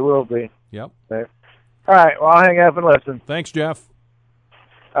probably will be. Yep. All right. Well, I'll hang up and listen. Thanks, Jeff.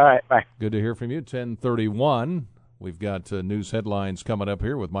 All right. Bye. Good to hear from you. 10:31. We've got news headlines coming up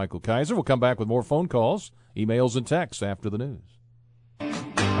here with Michael Kaiser. We'll come back with more phone calls, emails, and texts after the news.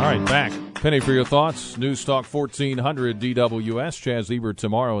 All right, back. Penny for your thoughts. News Talk 1400 DWS. Chaz Ebert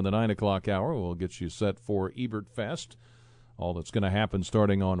tomorrow in the 9 o'clock hour. We'll get you set for Ebert Fest. All that's going to happen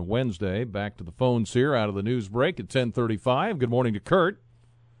starting on Wednesday. Back to the phones here out of the news break at 10:35. Good morning to Kurt.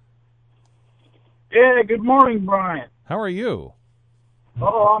 Yeah, good morning, Brian. How are you?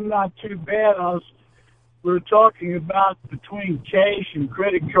 Oh, I'm not too bad. We were talking about between cash and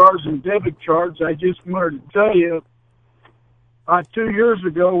credit cards and debit cards. I just wanted to tell you, 2 years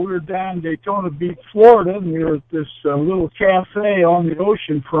ago, we were down in Daytona Beach, Florida, and we were at this little cafe on the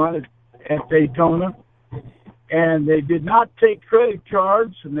ocean front at Daytona. And they did not take credit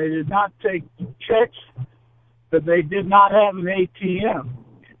cards, and they did not take checks, but they did not have an ATM.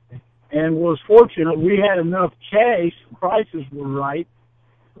 And was fortunate we had enough cash, prices were right.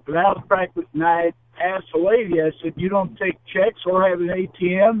 But I was practically, and I asked the lady, I said, you don't take checks or have an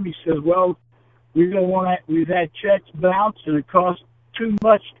ATM? He says, well, we don't want to, we've had checks bounce, and it costs too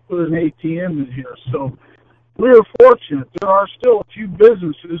much to put an ATM in here. So we are fortunate. There are still a few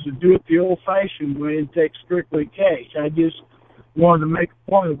businesses that do it the old-fashioned way and take strictly cash. I just wanted to make a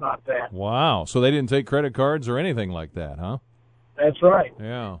point about that. Wow. So they didn't take credit cards or anything like that, huh? That's right.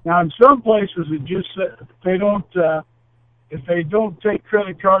 Yeah. Now, in some places, it just if they don't take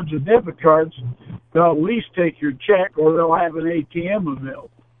credit cards or debit cards, they'll at least take your check, or they'll have an ATM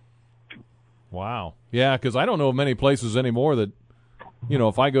available. Wow. Yeah, because I don't know of many places anymore that, you know,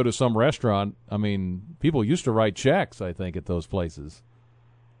 if I go to some restaurant, I mean, people used to write checks, I think, at those places.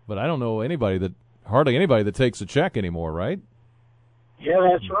 But I don't know hardly anybody that takes a check anymore, right? Yeah,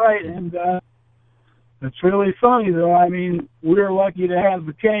 that's right. And it's really funny, though. I mean, we were lucky to have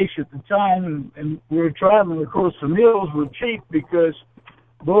the cash at the time, and we were traveling. Of course, the meals were cheap because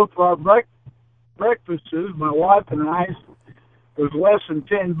both our breakfasts, my wife and I, was less than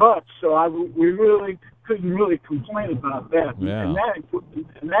 $10, so we really couldn't really complain about that. Yeah. And that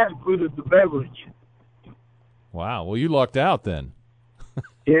included the beverage. Wow. Well, you lucked out then.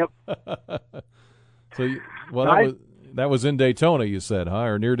 Yep. So, that was in Daytona, you said, huh,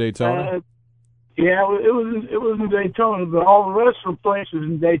 or near Daytona? Yeah, it was in Daytona, but all the rest of the places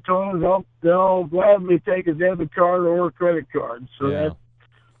in Daytona, they'll gladly take a debit card or a credit card. So yeah.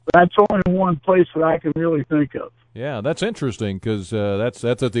 That's only one place that I can really think of. Yeah, that's interesting because that's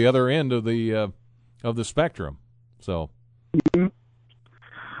at the other end of the spectrum. So. Mm-hmm.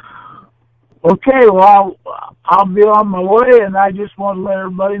 Okay, well, I'll be on my way, and I just want to let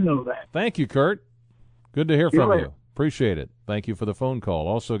everybody know that. Thank you, Kurt. Good to hear from you. Appreciate it. Thank you for the phone call.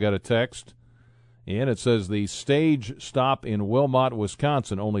 Also got a text, and it says the stage stop in Wilmot,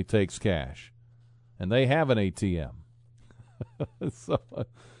 Wisconsin only takes cash, and they have an ATM. So,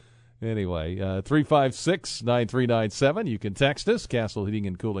 anyway, 356-9397. You can text us, Castle Heating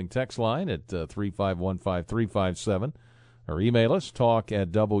and Cooling text line at 3515357, or email us,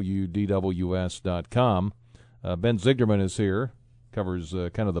 talk@wdws.com. Ben Zieglerman is here, covers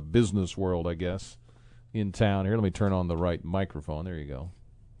kind of the business world, I guess, in town. Here, let me turn on the right microphone. There you go.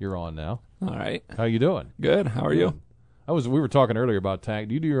 You're on now. All right. How you doing? Good. How are you? We were talking earlier about tax.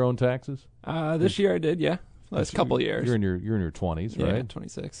 Do you do your own taxes? This year I did, yeah. Last couple of years. You're in your 20s, right? Yeah,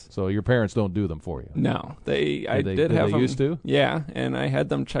 26. So your parents don't do them for you? No, they did have them. They used to? Yeah, and I had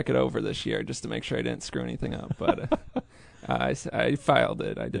them check it over this year just to make sure I didn't screw anything up. But I filed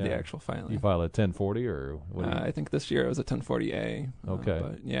it. I did the actual filing. You filed a 1040 or what? I think this year it was a 1040A. Okay.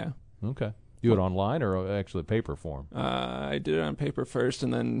 But yeah. Okay. Do it online or actually paper form? I did it on paper first,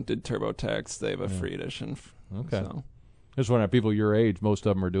 and then did TurboTax. They have a free edition. Okay. So. Just wondering, people your age, most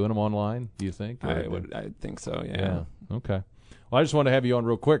of them are doing them online, do you think? I think so, yeah. Okay. Well, I just want to have you on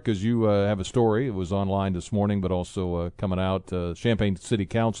real quick because you have a story. It was online this morning, but also coming out. Champaign City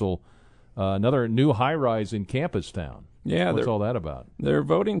Council, another new high-rise in Campustown. Yeah. What's all that about? They're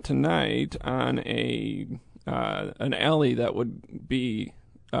voting tonight on an alley that would be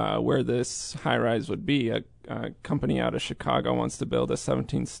where this high-rise would be. A company out of Chicago wants to build a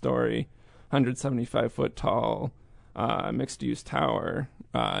 17-story, 175-foot tall mixed-use tower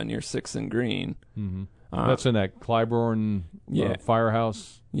near 6th and Green. Mm-hmm. That's in that Clybourne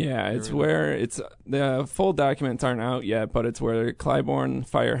firehouse? Yeah, it's where the full documents aren't out yet, but it's where Clybourne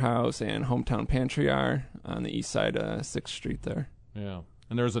Firehouse and Hometown Pantry are on the east side of 6th Street there. Yeah.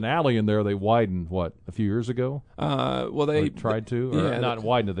 And there's an alley in there they widened, a few years ago? Well, they tried to? Or not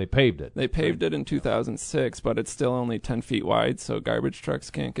widened it, they paved it. They paved it in 2006, but it's still only 10 feet wide, so garbage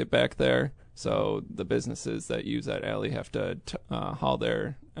trucks can't get back there. So the businesses that use that alley have to haul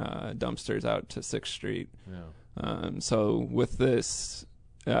their dumpsters out to 6th Street. Yeah. So with this,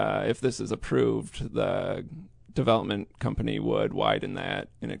 if this is approved, the development company would widen that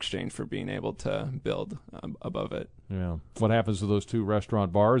in exchange for being able to build above it. Yeah. What happens to those two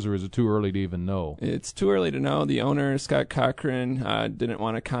restaurant bars, or is it too early to even know? It's too early to know. The owner, Scott Cochran, didn't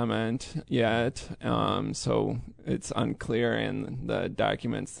want to comment yet, so it's unclear, and the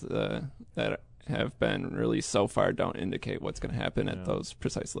documents that have been released so far don't indicate what's going to happen at those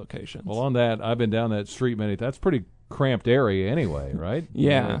precise locations. Well, on that, I've been down that street many. That's pretty cramped area anyway, right?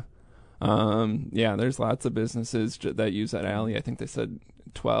 Yeah. Yeah, there's lots of businesses that use that alley. I think they said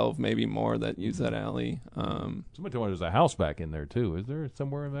 12, maybe more, that use that alley. Somebody told me there's a house back in there too. Is there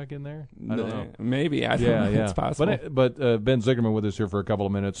somewhere back in there? I don't know. Maybe. I don't know. It's possible. But Ben Zigerman with us here for a couple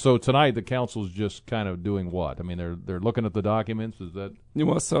of minutes. So tonight the council's just kind of doing what? I mean, they're looking at the documents. Is that?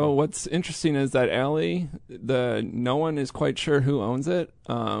 Well, so what's interesting is that alley. No one is quite sure who owns it.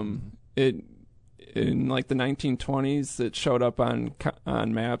 In like the 1920s, it showed up on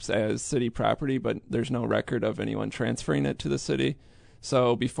maps as city property, but there's no record of anyone transferring it to the city.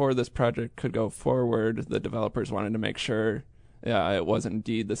 So before this project could go forward, the developers wanted to make sure it was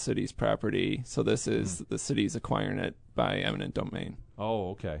indeed the city's property. So this is the city's acquiring it by eminent domain.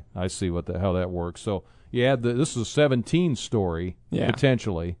 Oh, okay. I see how that works. So this is a 17-story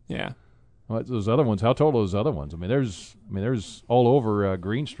potentially. Yeah. Those other ones, how tall are those other ones? I mean, there's all over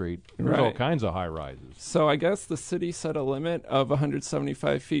Green Street. There's all kinds of high rises. So I guess the city set a limit of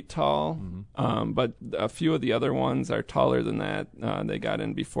 175 feet tall, but a few of the other ones are taller than that. They got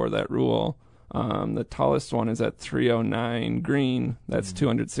in before that rule. The tallest one is at 309 Green. That's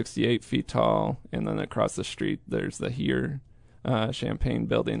 268 feet tall. And then across the street, there's the Here Champagne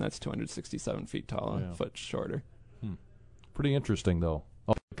building. That's 267 feet tall, a foot shorter. Pretty interesting, though.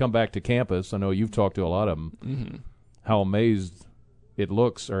 I'll come back to campus. I know you've talked to a lot of them. Mm-hmm. How amazed it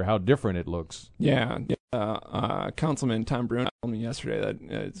looks, or how different it looks. Yeah. Councilman Tom Bruno told me yesterday that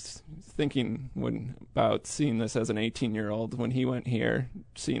he's thinking about seeing this as an 18-year-old when he went here,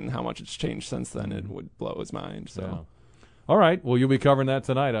 seeing how much it's changed since then, it would blow his mind. So, yeah. All right. Well, you'll be covering that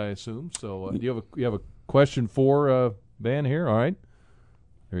tonight, I assume. So, do you have a question for Ben here? All right.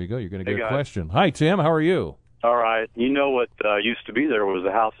 There you go. You're going to get a question. Hi, Tim. How are you? All right. You know what used to be there was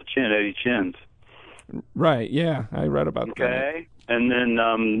the House of Chin, Eddie Chin's. Right, yeah. I read about that. Okay. And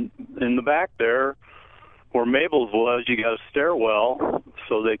then in the back there where Mabel's was, you got a stairwell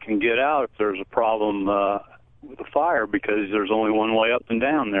so they can get out if there's a problem with the fire, because there's only one way up and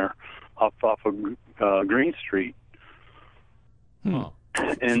down there off of Green Street. Oh.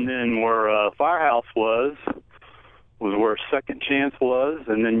 And then where Firehouse was where Second Chance was,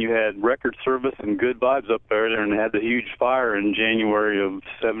 and then you had Record Service and Good Vibes up there, and had the huge fire in January of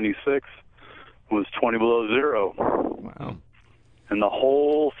 '76. Was 20 below zero. Wow. And the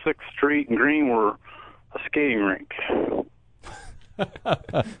whole 6th Street and Green were a skating rink.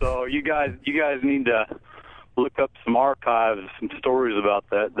 So you guys need to look up some archives, some stories about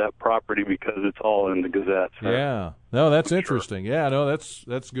that property, because it's all in the Gazette. Right? Yeah. No, that's interesting. Yeah, no,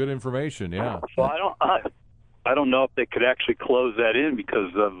 that's good information. Yeah. So I don't know if they could actually close that in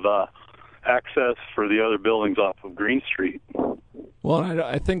because of access for the other buildings off of Green Street. Well,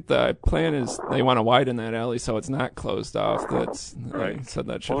 I think the plan is they want to widen that alley so it's not closed off. That's right. So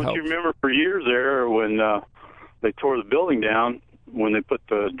that should help. Don't you remember for years there when they tore the building down, when they put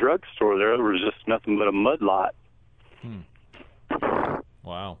the drugstore there was just nothing but a mud lot.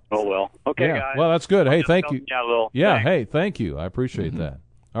 Wow. Oh, well. Okay, guys. Well, that's good. Hey, thank you. Yeah, hey, thank you. I appreciate that.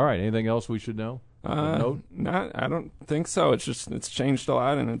 All right. Anything else we should know? I don't think so. It's changed a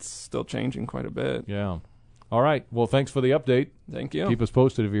lot, and it's still changing quite a bit. Yeah. All right. Well, thanks for the update. Thank you. Keep us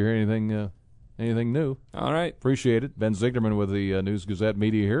posted if you hear anything new. All right. Appreciate it. Ben Zigerman with the News Gazette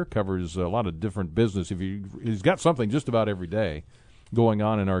Media here covers a lot of different business. He's got something just about every day going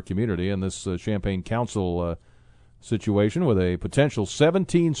on in our community, and this Champaign Council situation with a potential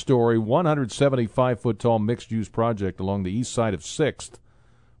 17-story, 175-foot-tall mixed-use project along the east side of 6th,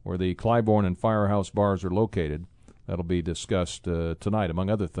 where the Clybourne and Firehouse bars are located. That'll be discussed tonight, among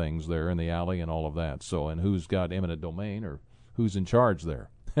other things, there in the alley and all of that. So, and who's got eminent domain or who's in charge there.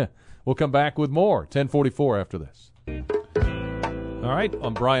 We'll come back with more, 10:44 after this. All right,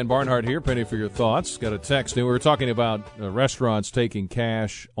 I'm Brian Barnhart here, Penny for your thoughts. Got a text. We were talking about restaurants taking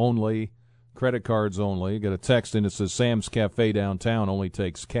cash only, credit cards only. Got a text in that says Sam's Cafe downtown only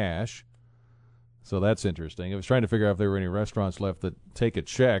takes cash. So that's interesting. I was trying to figure out if there were any restaurants left that take a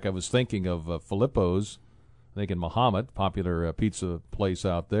check. I was thinking of Filippo's, I think in Mahomet, popular pizza place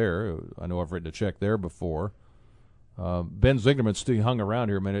out there. I know I've written a check there before. Ben Zigerman still hung around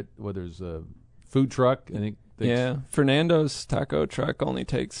here a minute. Where there's a food truck, I think. Yeah, Fernando's taco truck only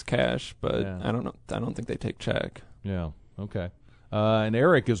takes cash, but I don't know. I don't think they take check. Yeah. Okay. And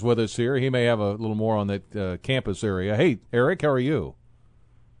Eric is with us here. He may have a little more on that campus area. Hey, Eric, how are you?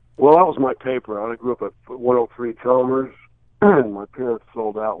 Well, that was my paper. I grew up at 103 Chalmers, and my parents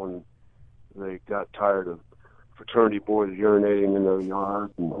sold out when they got tired of fraternity boys urinating in their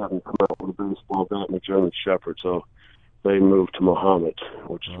yard and having to come out with a baseball bat and a German Shepherd. So they moved to Mahomet,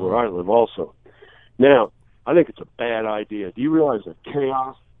 which is where I live also. Now, I think it's a bad idea. Do you realize the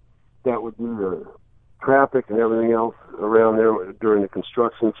chaos that would be to traffic and everything else around there during the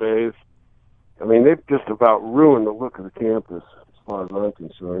construction phase. I mean, they've just about ruined the look of the campus as far as I'm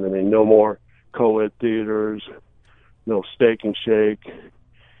concerned. I mean, no more co-ed theaters, no Steak and Shake.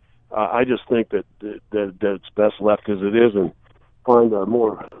 I just think that it's best left as it is and find a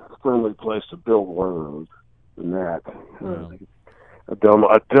more friendly place to build one of those than that. A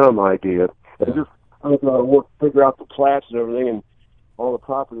dumb idea. And just figure out the plats and everything, and all the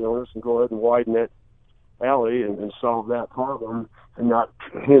property owners can go ahead and widen that alley and solve that problem, and not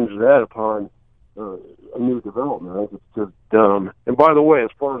hinge that upon a new development. I think it's just dumb. And by the way,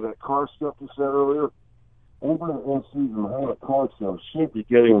 as far as that car stuff you said earlier, anybody that wants to see the Mahana car stuff should be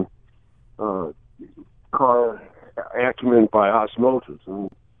getting car acumen by osmosis.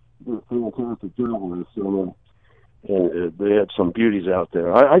 And they did a fantastic job with this. And they had some beauties out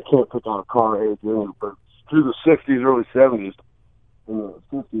there. I can't pick out a car age, but through the 60s, early 70s, in the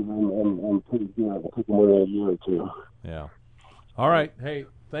 50s, I'm pretty good. I can pick them within a year or two. Yeah. All right. Hey,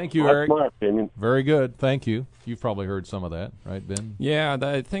 thank you, That's Eric. my opinion. Very good. Thank you. You've probably heard some of that, right, Ben? Yeah,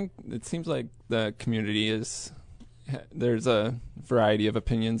 I think it seems like the community there's a variety of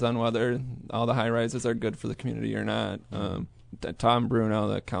opinions on whether all the high-rises are good for the community or not. Tom Bruno,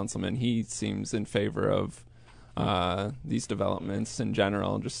 the councilman, he seems in favor of these developments in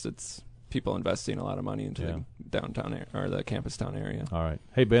general. Just it's people investing a lot of money into the downtown or the campus town area. All right.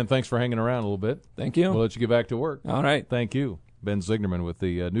 Hey, Ben, thanks for hanging around a little bit. Thank you. We'll let you get back to work. All right. Thank you. Ben Ziegnerman with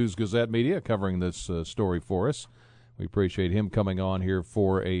the News-Gazette Media covering this story for us. We appreciate him coming on here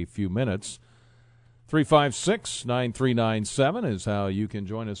for a few minutes. 356-9397 is how you can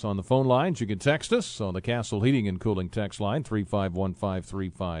join us on the phone lines. You can text us on the Castle Heating and Cooling text line,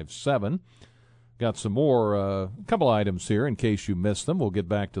 3515357. Got some more, a couple items here in case you missed them. We'll get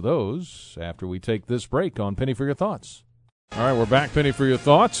back to those after we take this break on Penny for Your Thoughts. All right, we're back, Penny for Your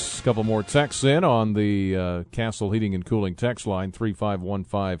Thoughts. A couple more texts in on the Castle Heating and Cooling text line,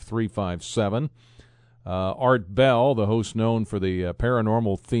 3515357. Art Bell, the host known for the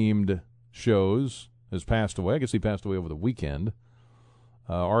paranormal-themed shows, has passed away. I guess he passed away over the weekend.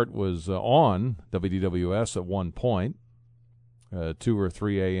 Art was on WDWS at one point, 2 or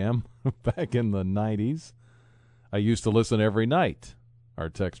 3 a.m. back in the 90s. I used to listen every night, our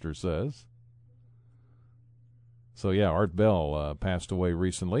texter says. So, yeah, Art Bell passed away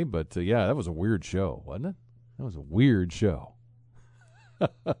recently, but, yeah, that was a weird show, wasn't it? That was a weird show.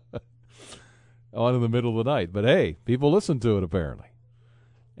 On in the middle of the night. But, hey, people listened to it, apparently.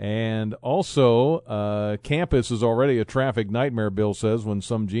 And also, campus is already a traffic nightmare, Bill says, when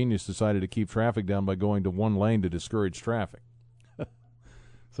some genius decided to keep traffic down by going to one lane to discourage traffic.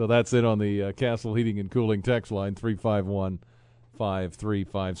 So that's it on the Castle Heating and Cooling text line,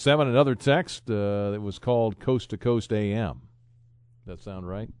 3515357. Another text that was called Coast to Coast AM. Does that sound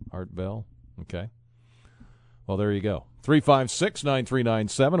right, Art Bell? Okay. Well, there you go.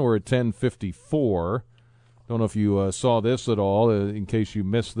 356-9397. We're at 10:54. Don't know if you saw this at all. In case you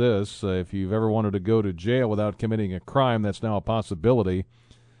missed this, if you've ever wanted to go to jail without committing a crime, that's now a possibility.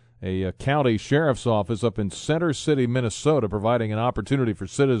 A county sheriff's office up in Center City, Minnesota, providing an opportunity for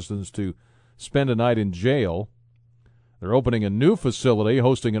citizens to spend a night in jail. They're opening a new facility,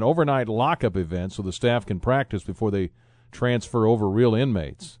 hosting an overnight lockup event so the staff can practice before they transfer over real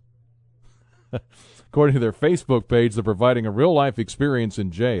inmates. According to their Facebook page, they're providing a real-life experience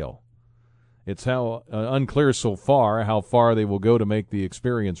in jail. It's unclear so far how far they will go to make the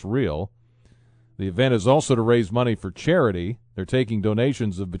experience real. The event is also to raise money for charity. They're taking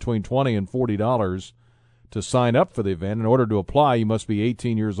donations of between $20 and $40 to sign up for the event. In order to apply, you must be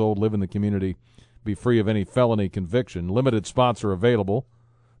 18 years old, live in the community, be free of any felony conviction. Limited spots are available.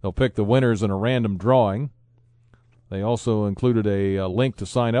 They'll pick the winners in a random drawing. They also included a link to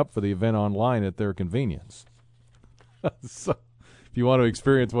sign up for the event online at their convenience. So, if you want to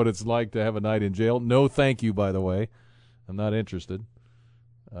experience what it's like to have a night in jail, no thank you, by the way. I'm not interested.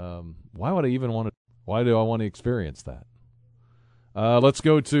 Why would I even want to? Why do I want to experience that? Let's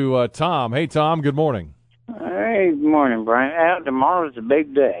go to Tom. Hey, Tom, good morning. Hey, good morning, Brian. Tomorrow's a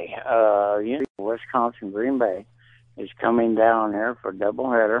big day. Wisconsin, Green Bay is coming down here for a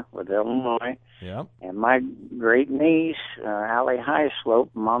doubleheader with Illinois. Yeah. And my great niece, Allie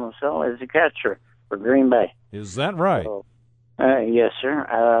Highslope, Monticello, is the catcher for Green Bay. Is that right? So, yes,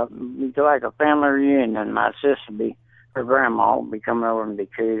 sir. We do like a family reunion. My sister her grandma will be coming over in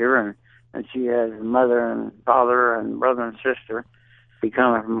Decatur, and she has mother and father and brother and sister be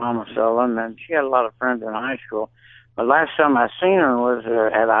coming from Monticello, and then she had a lot of friends in high school. The last time I seen her was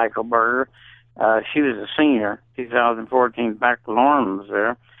at Eichelberger. She was a senior, 2014. Back Lauren was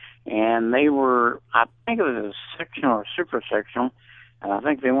there, and they were, I think it was a sectional or super sectional, I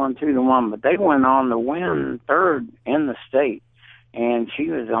think they won 2-1, but they went on to win third in the state. And she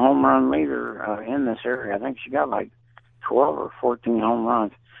was the home run leader in this area. I think she got like 12 or 14 home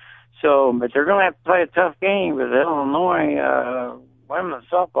runs. So, but they're going to have to play a tough game with Illinois women's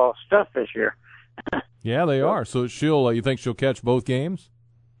softball stuff this year. Yeah, they are. So you think she'll catch both games?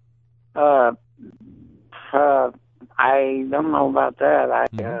 I don't know about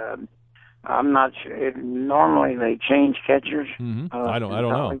that. I'm not sure. Normally they change catchers. I don't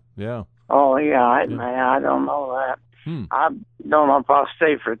know. Yeah. Oh yeah, I don't know that. I don't know if I'll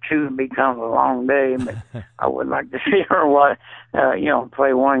stay for two. It becomes a long day, but I would like to see her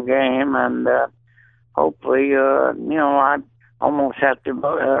play one game, and hopefully, I almost have to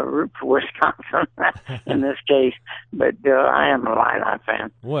root for Wisconsin in this case, but I am a Illini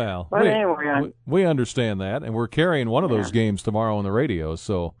fan. Well, but anyway, we understand that, and we're carrying one of those games tomorrow on the radio.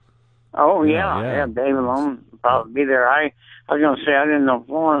 So. Oh yeah, David Lone will probably be there. I was going to say I didn't know if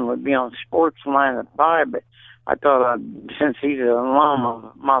Lauren would be on Sportsline at 5, but I thought since he's an alum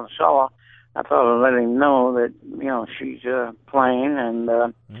of Monticello, I thought I'd let him know that she's playing, and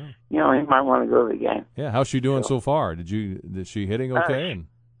he might want to go to the game. Yeah, how's she doing so far? Is she hitting okay?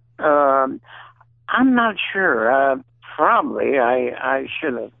 I'm not sure. Probably I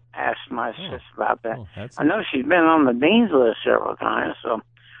should have asked my sis about that. I know she's been on the dean's list several times, so.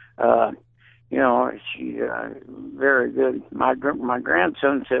 She's very good. My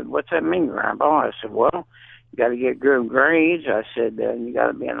grandson said, "What's that mean, Grandpa?" I said, "Well, you got to get good grades." I said, "You got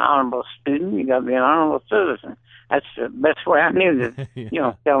to be an honorable student. You got to be an honorable citizen." That's the best way I knew to,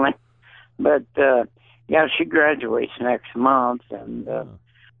 tell him. But she graduates next month, and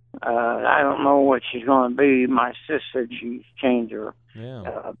I don't know what she's going to be. My sister said she's changed her,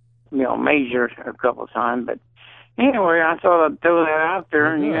 major a couple of times, but. Anyway, I thought I'd throw that out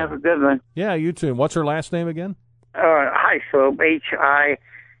there, and you have a good one. Yeah, you too. What's her last name again? Hislop,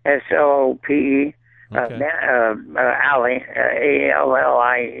 Hislope. Allie,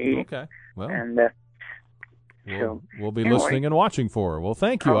 Allie. Okay. Well, and we'll be listening and watching for her. Well,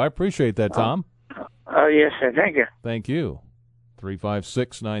 thank you. I appreciate that, Tom. Yes, sir. Thank you. Thank you.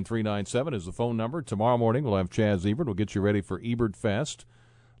 356-9397 is the phone number. Tomorrow morning we'll have Chaz Ebert. We'll get you ready for Ebert Fest.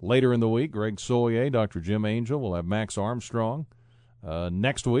 Later in the week, Greg Solier, Dr. Jim Angel. We'll have Max Armstrong.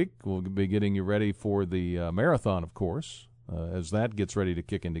 Next week, we'll be getting you ready for the marathon, of course, as that gets ready to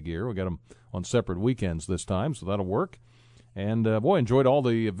kick into gear. We got them on separate weekends this time, so that'll work. And, enjoyed all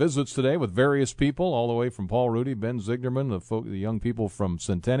the visits today with various people, all the way from Paul Rudy, Ben Zieglerman, the young people from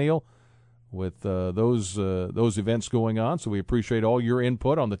Centennial, with those events going on. So we appreciate all your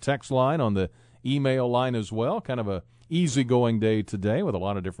input on the text line, on the email line as well. Kind of a easygoing day today with a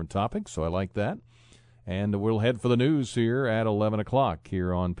lot of different topics, so I like that. And we'll head for the news here at 11 o'clock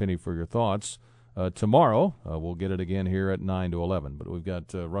here on Penny for Your Thoughts. Tomorrow, we'll get it again here at 9 to 11. But we've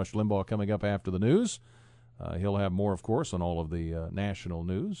got Rush Limbaugh coming up after the news. He'll have more, of course, on all of the national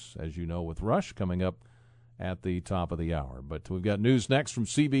news, as you know, with Rush coming up at the top of the hour. But we've got news next from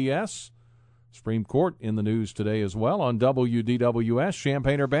CBS. Supreme Court in the news today as well on WDWS,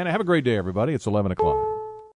 Champaign-Urbana. Have a great day, everybody. It's 11 o'clock.